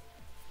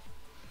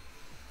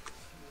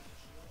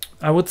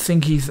 I would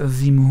think he's a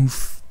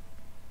Z-move.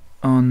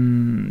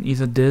 on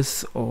either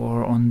this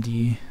or on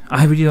the.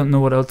 I really don't know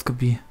what else could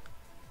be.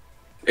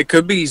 It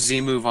could be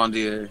Z move on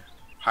the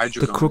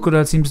Hydro. The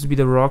crocodile seems to be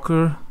the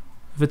rocker,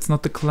 if it's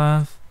not the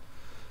clav.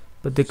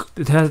 But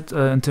it had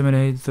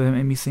intimidate, so it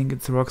made me think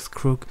it's Rock's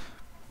crook.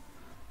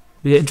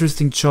 Be an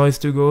interesting choice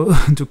to go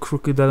to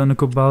crocodile on a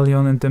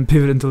Cobalion and then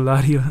pivot into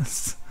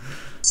Latios.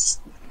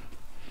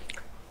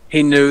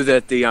 He knew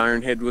that the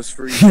Iron Head was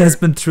free. He has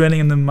been training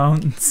in the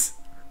mountains.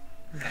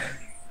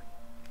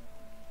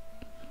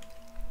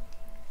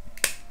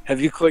 Have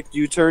you clicked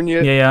U-turn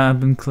yet? Yeah, I've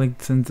been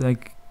clicked since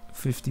like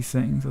 50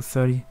 seconds or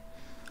 30.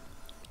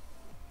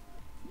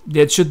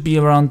 Yeah, it should be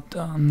around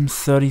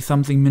 30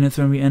 something minutes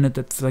when we end it.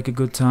 That's like a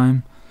good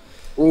time.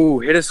 Ooh,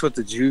 hit us with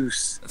the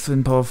juice.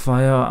 Swim power,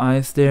 fire,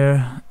 ice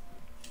there.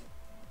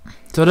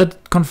 So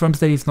that confirms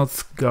that he's not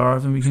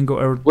Scarf, and we can go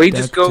Aerodactyl. We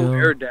just go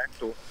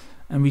Aerodactyl.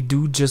 And we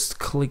do just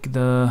click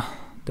the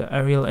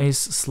aerial ace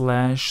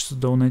slash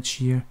Stone Edge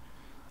here.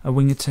 A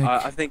wing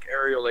attack. I think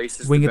aerial ace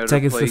is wing the better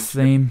attack is play. the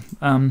same.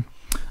 I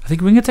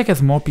think wing attack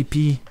has more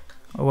PP.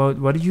 Oh,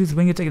 what do you use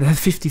wing attack? It has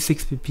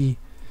 56 PP.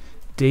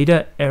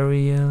 Data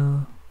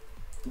aerial.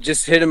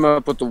 Just hit him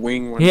up with the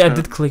wing one Yeah, time. I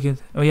did click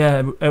it. Oh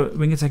yeah,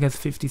 wing attack has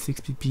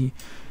 56 PP.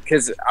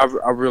 Because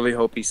I really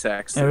hope he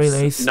sacks this. Aerial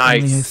ace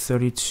Nice. only has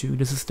 32.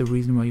 This is the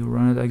reason why you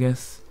run it, I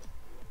guess.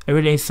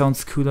 Aerial ace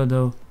sounds cooler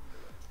though.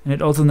 And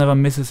it also never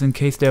misses in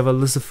case they have a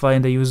Lucify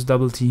and they use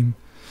double team.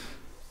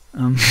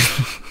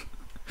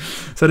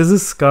 So this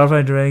is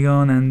Scarfire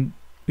Dragon, and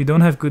we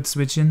don't have good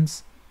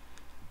switch-ins.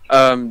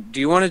 Do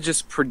you want to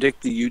just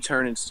predict the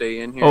U-turn and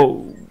stay in here?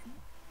 Oh,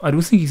 I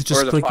do think he's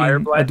just Or the Fire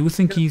clicking. Blast? I do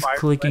think Get a he's Fire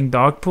clicking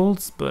Dark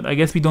Pulse, but I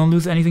guess we don't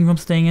lose anything from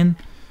staying in.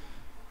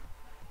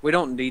 We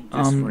don't need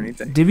this for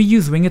anything. Did we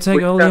use wing attack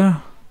We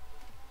earlier?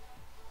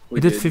 We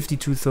We did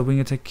 52, so wing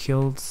attack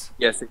kills.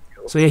 Yes, it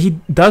kills. So yeah, he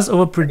does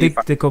over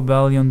predict the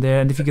Cobalion there,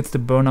 and if he gets the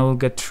burn, I will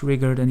get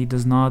triggered, and he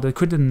does not. The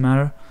crit didn't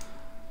matter.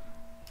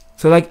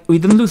 So like, we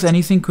didn't lose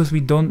anything because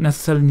we don't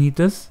necessarily need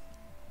this.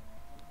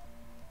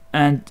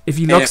 And if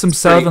he locks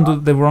himself into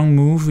the wrong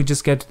move, we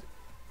just get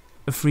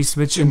a free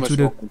switch Too into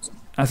much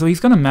the. So he's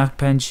gonna Mach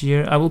Punch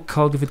here. I will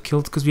calc if it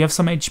kills because we have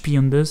some HP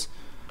on this.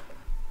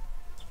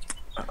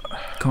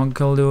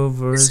 Conkeldurr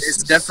versus.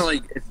 It's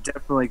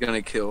definitely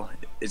gonna kill.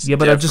 Yeah,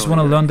 but I just want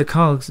to learn the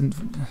calcs.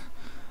 And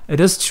it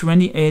is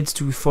 28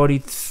 to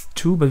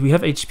 42, but we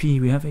have HP.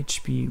 We have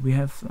HP. We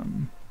have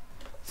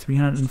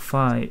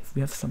 305. We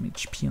have some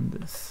HP on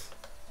this.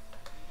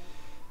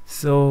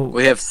 So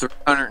we have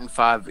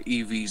 305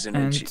 EVs in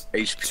and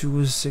HP.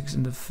 206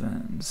 in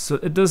defense. So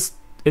it does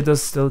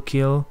still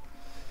kill.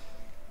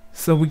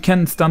 So we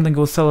can stun and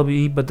go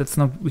Celebi, but that's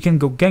not. We can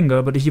go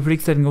Gengar, but if he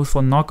predicts that and goes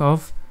for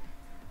knockoff,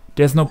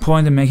 there's no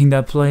point in making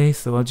that play.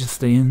 So I'll just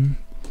stay in.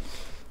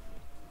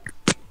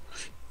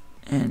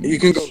 And you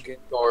can go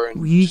Gengar.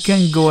 And we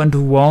can go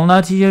into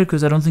Walnut here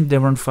because I don't think they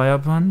run Fire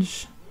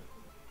Punch.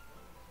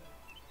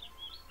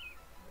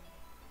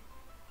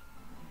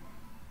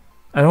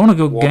 I don't want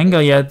to go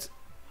Gengar yet.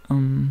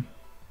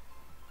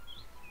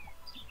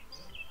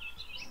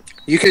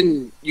 You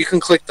can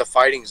click the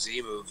Fighting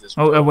Z move as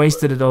well. Oh, I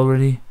wasted it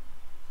already.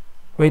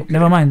 Wait, Okay.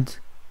 never mind.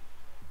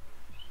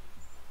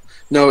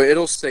 No,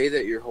 it'll say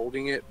that you're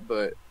holding it,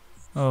 but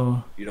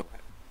Oh, you don't.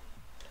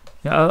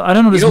 yeah. I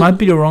don't know. This You don't- might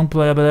be the wrong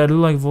player, but I do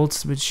like Volt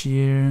Switch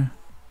here.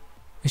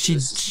 Actually,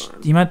 This is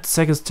fine. he might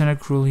sack his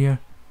Tentacruel here.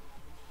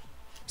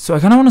 So I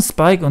kind of want to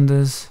spike on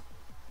this.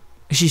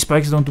 Actually,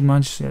 spikes don't do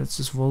much. Yeah, it's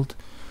just Volt.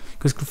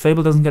 Because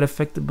Clefable doesn't get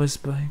affected by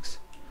spikes.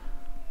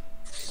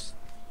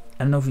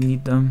 I don't know if we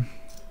need them.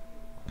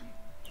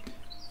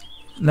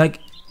 Like,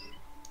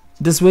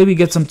 this way we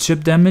get some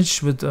chip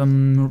damage with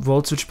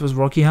Volt Switch plus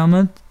Rocky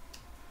Helmet.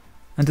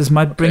 And this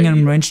might bring him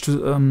in range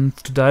to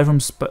die from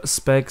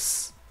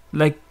specs.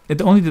 Like,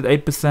 it only did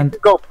 8%.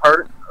 Go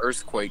Pert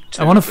Earthquake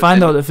too. I want to but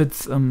find then- out if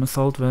it's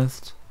Assault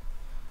Vest.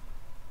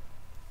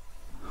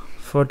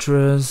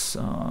 Fortress,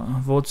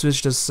 Volt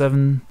Switch does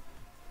 7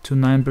 to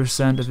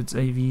 9% if it's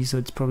AV, so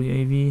it's probably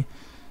AV.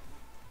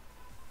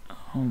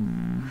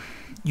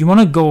 You want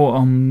to go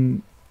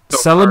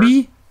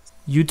Celebi,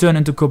 U-turn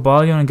into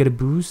Cobalion and get a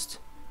boost.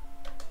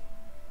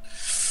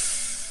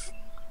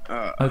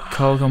 I'll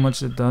calc how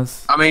much it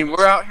does. I mean,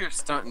 we're out here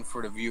stunting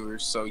for the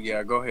viewers, so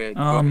yeah, go ahead.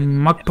 Go ahead.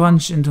 Mach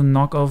Punch into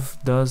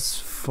knockoff does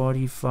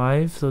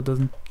 45, so it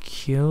doesn't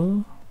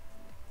kill.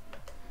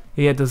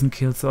 Yeah, it doesn't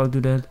kill, so I'll do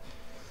that.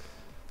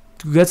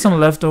 To get some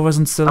leftovers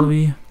on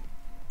Celebi.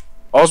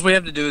 All we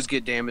have to do is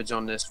get damage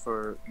on this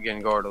for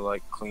Gengar to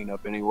like clean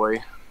up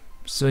anyway.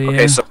 So yeah,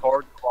 Okay, so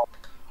hard.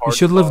 we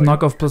should live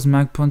knockoff plus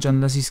Mach Punch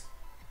unless he's.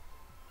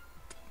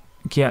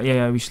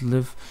 Yeah, we should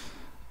live.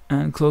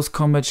 And close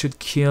combat should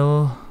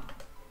kill.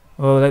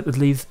 Or at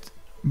least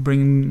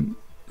bring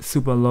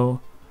super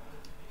low.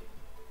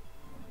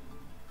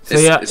 So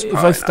yeah, if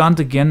I stunt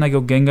again, I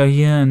go Gengar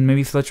here and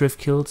maybe Sludge Wave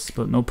kills,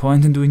 but no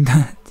point in doing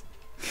that.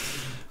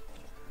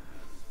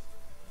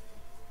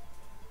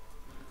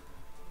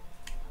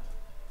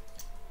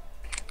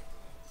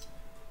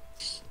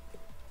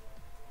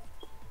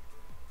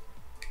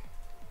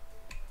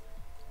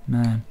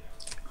 Man.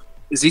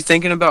 Is he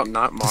thinking about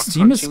not mock This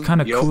team is punching?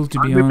 kind of cool, to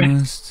be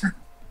honest.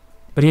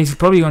 But yeah, he's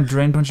probably going to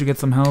Drain Punch to get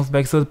some health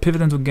back, so the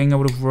pivot into Gengar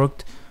would have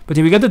worked. But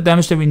yeah, we got the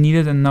damage that we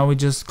needed, and now we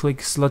just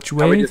click Sludge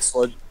Now we Wave. did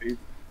Sludge Wave.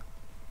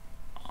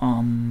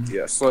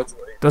 Yeah, Sludge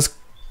Wave. Does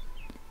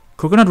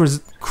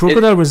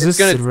Crocodile resist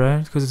it,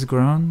 right? Because it's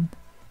ground?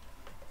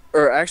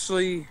 Or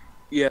actually,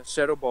 yeah,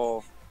 Shadow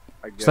Ball,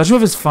 I guess. Sludge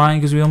Wave is fine,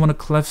 because we don't want a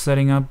Clef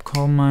setting up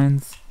Calm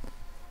Minds.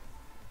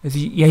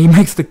 Yeah, he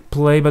makes the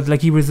play, but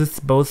like he resists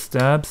both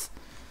stabs.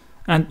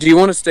 And do you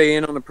want to stay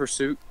in on the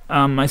pursuit?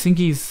 I think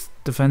he's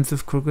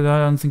defensive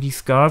Crocodile. I don't think he's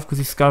Scarf because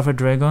he's Scarf or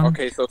Dragon.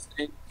 Okay, so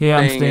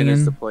I'm staying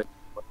in. The play.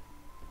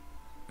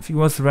 If he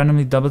was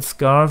randomly double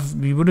Scarf,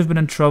 we would have been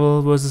in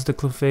trouble versus the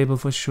Clefable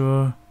for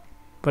sure.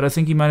 But I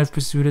think he might have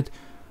pursued it.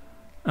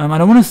 I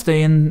don't want to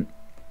stay in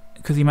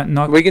because he might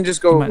knock. We can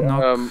just go.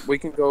 We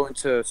can go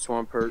into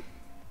Swampert.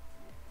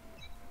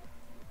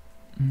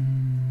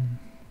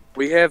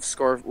 We have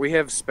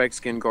Specs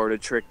Gengar to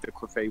trick the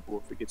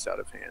Clefable if it gets out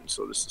of hand,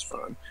 so this is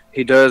fine.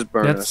 He does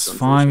burn us. That's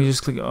fine, we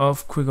just click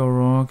off quick or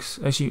rocks.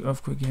 Actually,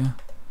 off quick, yeah.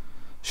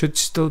 Should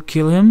still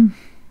kill him.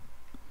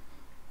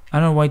 I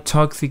don't know why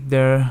Toxic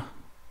there.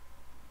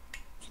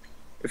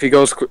 If he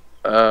goes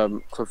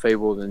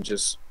Clefable, then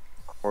just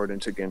hard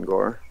into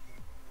Gengar.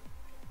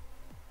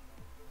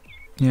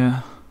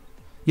 Yeah.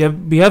 Yeah,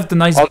 we have the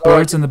nice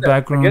birds in the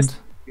background.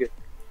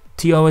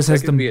 T always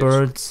has them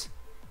birds.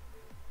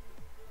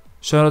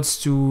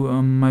 Shoutouts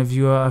to my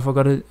viewer. I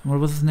forgot it. What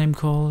was his name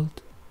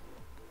called?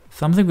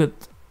 Something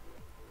with.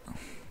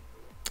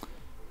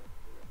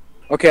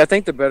 Okay, I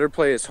think the better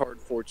play is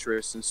Hard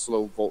Fortress and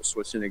slow Volt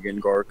Switch into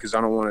Gengar because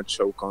I don't want to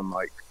choke on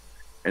like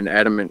an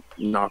adamant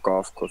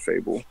knockoff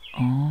Clefable.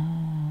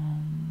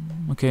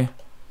 Okay.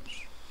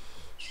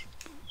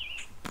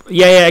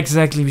 Yeah,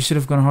 exactly. We should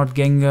have gone hard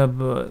Gengar,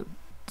 but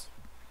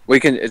we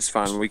can. It's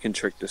fine. We can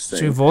trick this thing.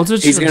 So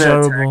Voltage is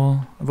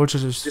terrible.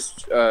 Voltage is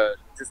just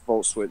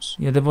Volt Switch.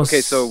 Yeah, that was okay.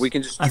 So we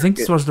can just. I think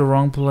this was the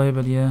wrong play,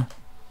 but yeah.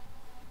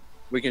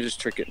 We can just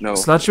trick it. No.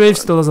 Sludge Wave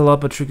still does a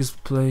lot, but trick is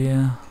play.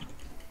 Yeah.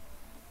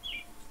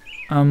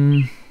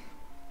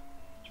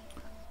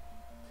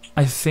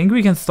 I think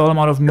we can stall him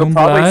out of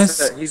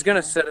Moonblast. He's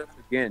gonna set up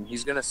again.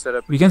 He's gonna set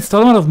up. We can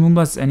stall him out of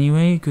Moonblast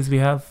anyway, because we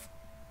have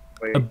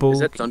a bulk. Is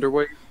that Thunder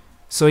Wave?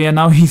 So yeah,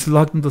 now he's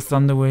locked into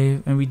Thunder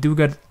Wave, and we do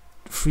get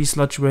 3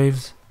 Sludge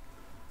Waves.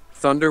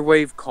 Thunder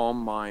Wave, Calm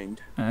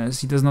Mind.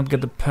 As he does not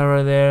get the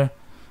para there.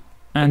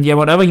 And yeah,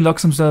 whatever he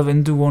locks himself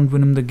into won't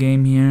win him the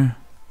game here.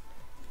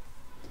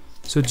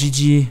 So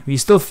GG. We're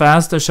still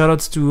faster.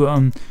 Shoutouts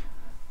to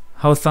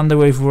how Thunder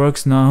Wave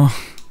works now.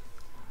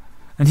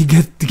 And he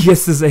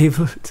gets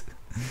disabled.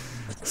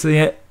 So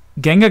yeah,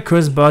 Gengar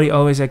Curse Body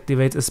always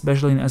activates,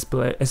 especially in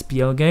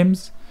SPL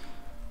games.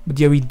 But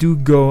yeah, we do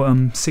go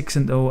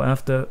 6-0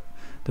 after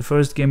the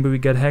first game where we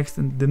got hexed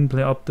and didn't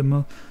play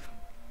optimal.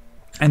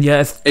 And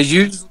yeah,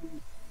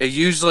 it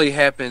usually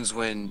happens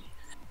when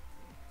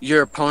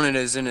your opponent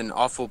is in an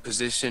awful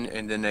position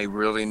and then they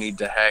really need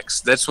to hex.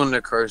 That's when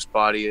the Curse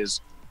Body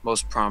is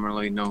most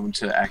prominently known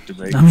to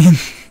activate. I mean,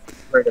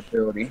 great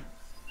ability.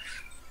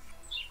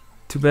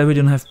 Too bad we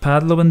don't have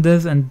Padlo in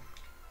this, and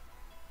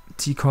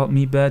T called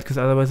me bad because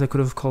otherwise I could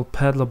have called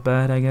Padlo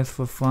bad, I guess,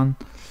 for fun.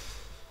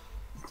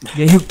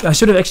 Yeah, I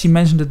should have actually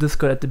mentioned the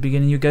Discord at the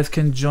beginning. You guys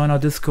can join our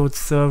Discord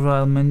server.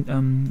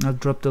 I'll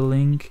drop the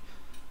link.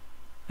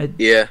 I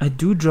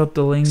do drop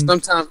the link.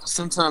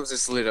 Sometimes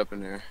it's lit up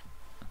in there.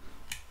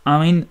 I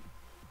mean,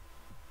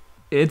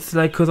 it's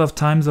like because of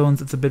time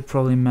zones, it's a bit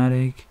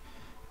problematic.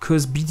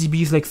 Because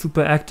BTB is like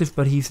super active,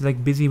 but he's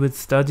like busy with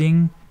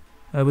studying,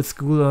 with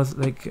school or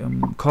like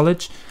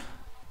college,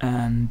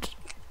 and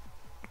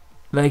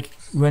like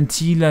when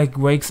T like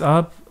wakes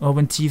up or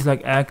when T is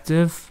like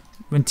active,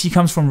 when T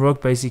comes from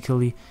work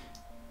basically,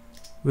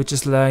 which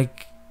is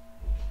like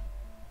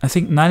I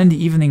think 9 in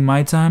the evening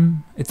my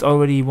time. It's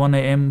already 1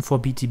 AM for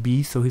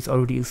BTB, so he's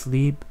already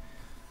asleep.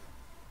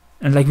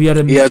 And like we are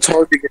it's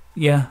hard to get.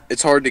 Yeah,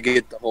 it's hard to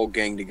get the whole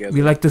gang together.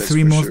 We like the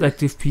 3 most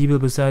active people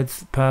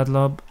besides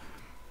Padlob.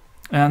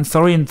 And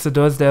sorry, and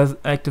Sedors, they're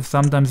active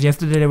sometimes.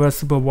 Yesterday they were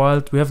super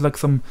wild. We have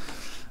like we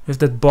have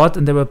that bot,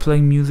 and they were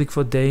playing music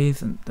for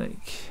days, and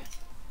like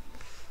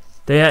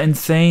they are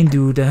insane,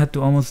 dude. I had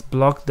to almost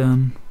block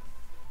them,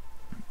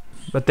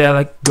 but they're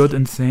like good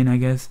insane, I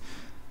guess.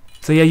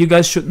 So yeah, you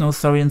guys should know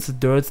Sorry and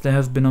Sedors. They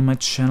have been on my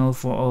channel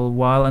for a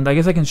while, and I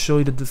guess I can show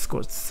you the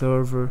Discord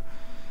server.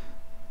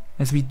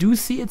 As we do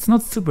see, it's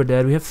not super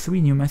dead. We have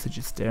 3 new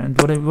messages there. And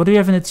what do we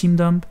have in the team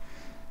dump?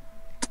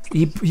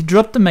 He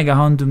dropped the Mega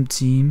Houndoom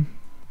team.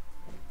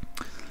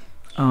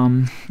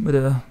 With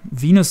a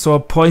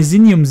Venusaur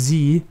Poisonium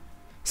Z.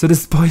 So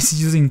this boy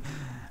is using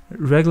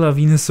regular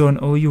Venusaur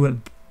and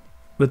OU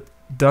with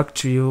Duck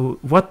Trio.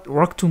 What?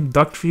 Rock Tomb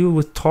Duck Trio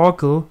with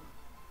Torkoal?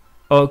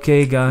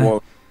 Okay, guy.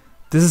 Whoa.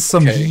 This is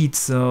some heat,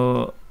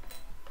 so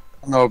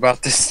I don't know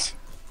about this.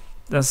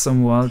 That's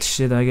some wild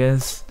shit, I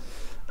guess.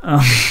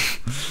 I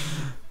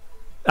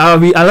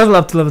level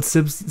up to level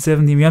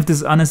 17. We have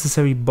this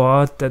unnecessary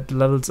bot that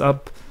levels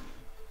up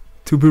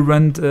to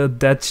prevent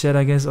dead chat,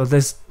 I guess, or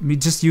we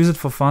just use it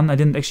for fun. I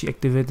didn't actually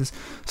activate this.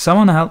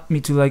 Someone helped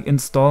me to like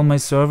install my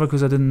server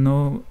because I didn't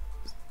know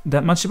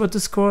that much about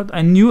Discord.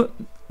 I knew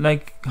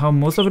like how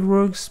most of it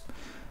works,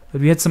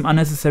 but we had some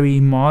unnecessary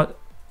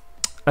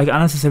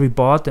unnecessary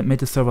bot that made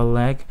the server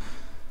lag.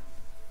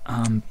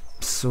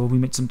 So we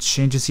made some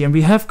changes here, and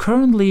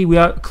we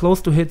are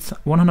close to hit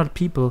 100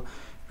 people.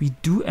 We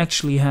do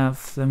actually have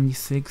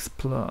 76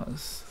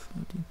 plus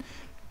 13.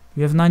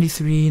 We have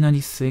 93,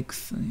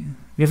 96.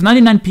 We have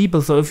 99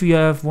 people, so if we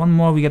have one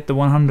more, we get the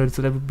 100.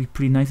 So that would be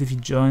pretty nice if you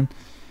join.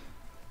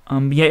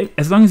 Yeah,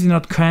 as long as you're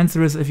not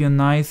cancerous, if you're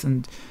nice,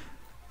 and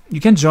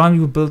you can join, we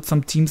will build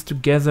some teams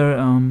together.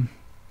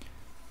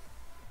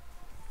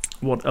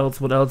 What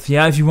else?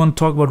 Yeah, if you want to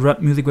talk about rap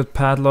music with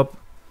Padlop,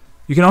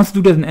 you can also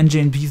do that in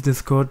NJNP's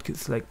Discord,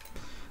 because like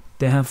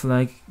they have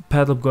like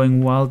Padlop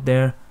going wild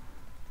there.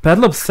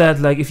 Padlop said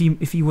like if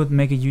he would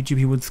make a YouTube,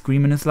 he would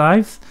scream in his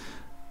lives.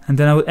 And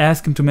then I would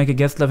ask him to make a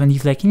guest live, and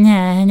he's like,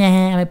 nah,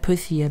 I'm a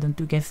pussy, I don't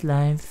do guest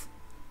lives.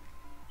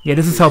 Yeah,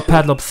 this is how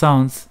Padlop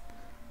sounds.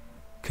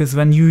 Because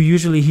when you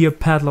usually hear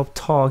Padlop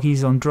talk,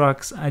 he's on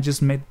drugs. I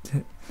just made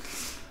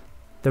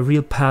the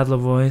real Padlop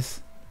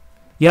voice.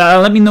 Yeah,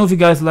 let me know if you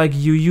guys like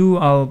UU.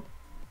 I'll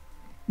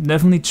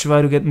definitely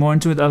try to get more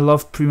into it. I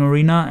love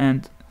Primarina,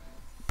 and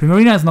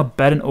Primarina is not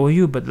bad in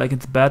OU, but like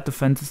its bad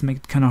defenses make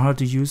it kind of hard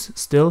to use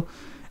still.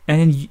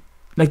 And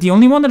like the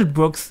only one that it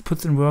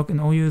puts in work in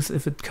OU is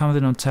if it comes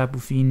in on Tapu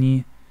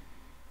Fini.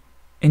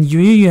 In UU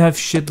you have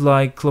shit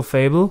like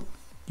Clefable.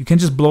 You can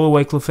just blow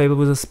away Clefable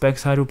with a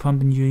Specs Hydro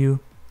Pump in UU.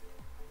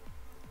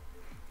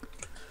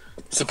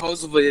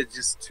 Supposedly it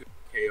just 2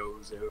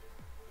 KOs out.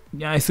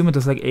 Yeah, I assume it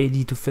does like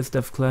 80 to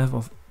Fistef Clef,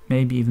 or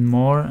maybe even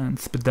more. And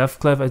Spidef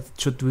Clef I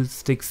should do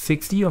stick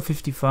 60 or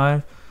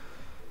 55.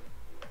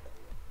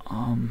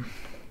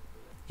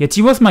 Yeah,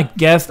 T was my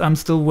guest. I'm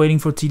still waiting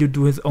for T to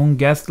do his own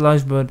guest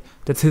live, but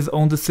that's his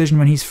own decision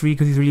when he's free,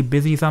 because he's really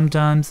busy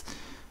sometimes.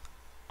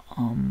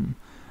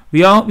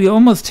 We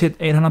almost hit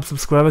 800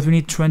 subscribers. We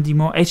need 20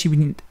 more. Actually,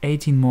 we need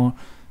 18 more.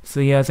 So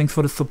yeah, thanks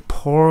for the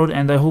support,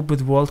 and I hope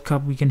with World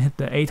Cup we can hit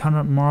the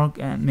 800 mark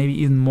and maybe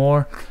even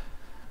more.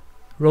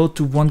 Road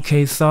to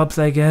 1k subs,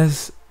 I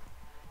guess.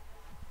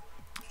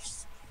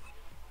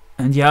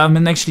 And yeah, I've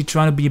been actually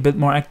trying to be a bit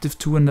more active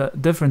too in the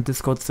different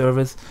Discord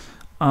servers.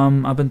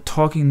 I've been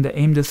talking in the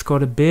AIM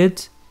Discord a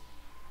bit,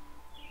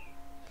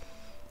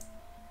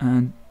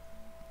 and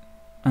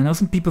I know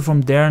some people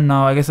from there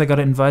now. I guess I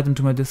gotta invite them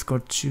to my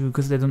Discord too,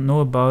 because they don't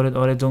know about it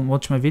or they don't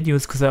watch my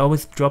videos, because I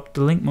always drop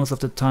the link most of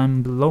the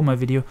time below my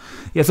video.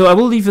 Yeah, so I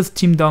will leave his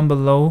team down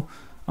below.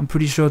 I'm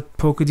pretty sure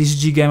Poker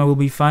DCG Gamer will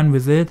be fine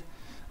with it.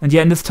 And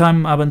yeah, in this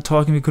time I've been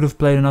talking, we could have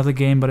played another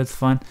game, but it's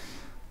fine.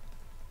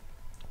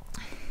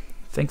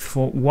 Thanks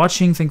for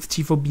watching. Thanks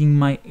T for being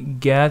my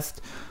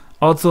guest.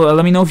 Also,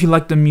 let me know if you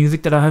like the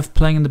music that I have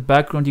playing in the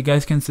background. You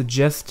guys can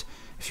suggest.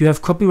 If you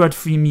have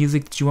copyright-free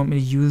music that you want me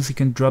to use, you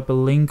can drop a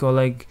link or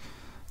like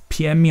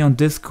PM me on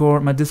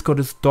Discord. My Discord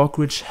is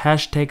Dokkerich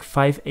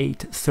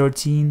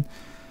 #5813.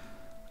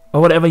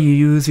 Or whatever you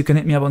use. You can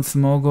hit me up on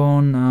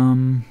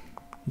Smogon.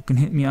 You can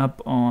hit me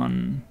up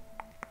on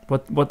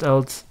what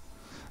else?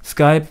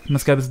 Skype. My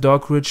Skype is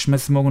Dokkerich. My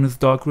Smogon is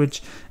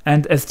Dokkerich.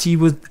 And as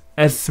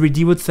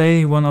 3D would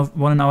say,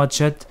 one in our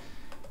chat,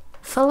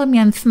 follow me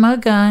on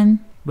Smogon.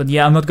 But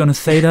yeah, I'm not gonna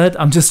say that.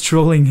 I'm just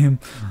trolling him.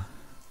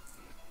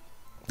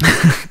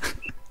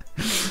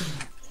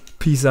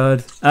 Peace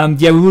out.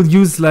 Yeah, we will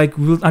use like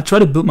I try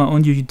to build my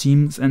own UU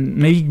teams, and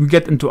maybe we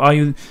get into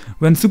RU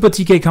when Super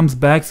TK comes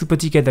back. Super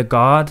TK the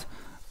God.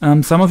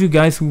 Some of you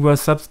guys who were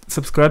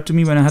subscribed to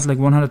me when I had like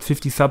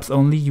 150 subs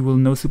only, you will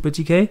know Super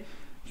TK.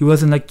 He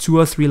was in like 2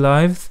 or 3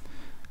 lives,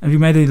 and we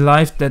made a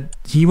live that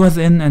he was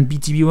in, and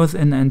BTB was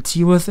in, and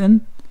T was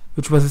in,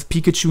 which was his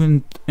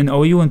Pikachu in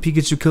OU, and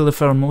Pikachu killed a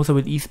Pheromosa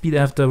with E-Speed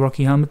after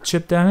Rocky Helmet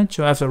chip damage,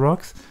 or after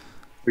rocks.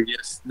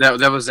 Yes,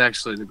 that was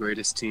actually the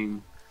greatest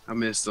team. I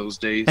miss those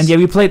days. And yeah,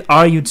 we played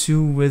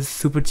RU2 with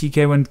Super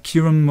TK when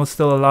Curum was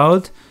still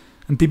allowed,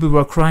 and people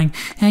were crying,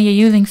 "How you're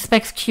using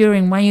Specs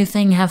Curing, why are you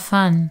saying have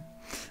fun?"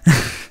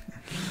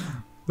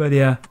 But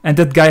yeah, and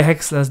that guy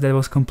Hexless that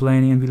was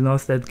complaining, and we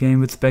lost that game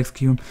with Specs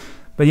Curum.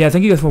 But yeah,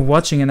 thank you guys for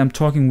watching, and I'm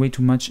talking way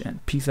too much,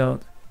 and peace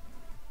out.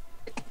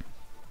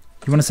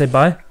 You wanna say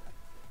bye?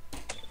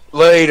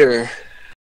 Later.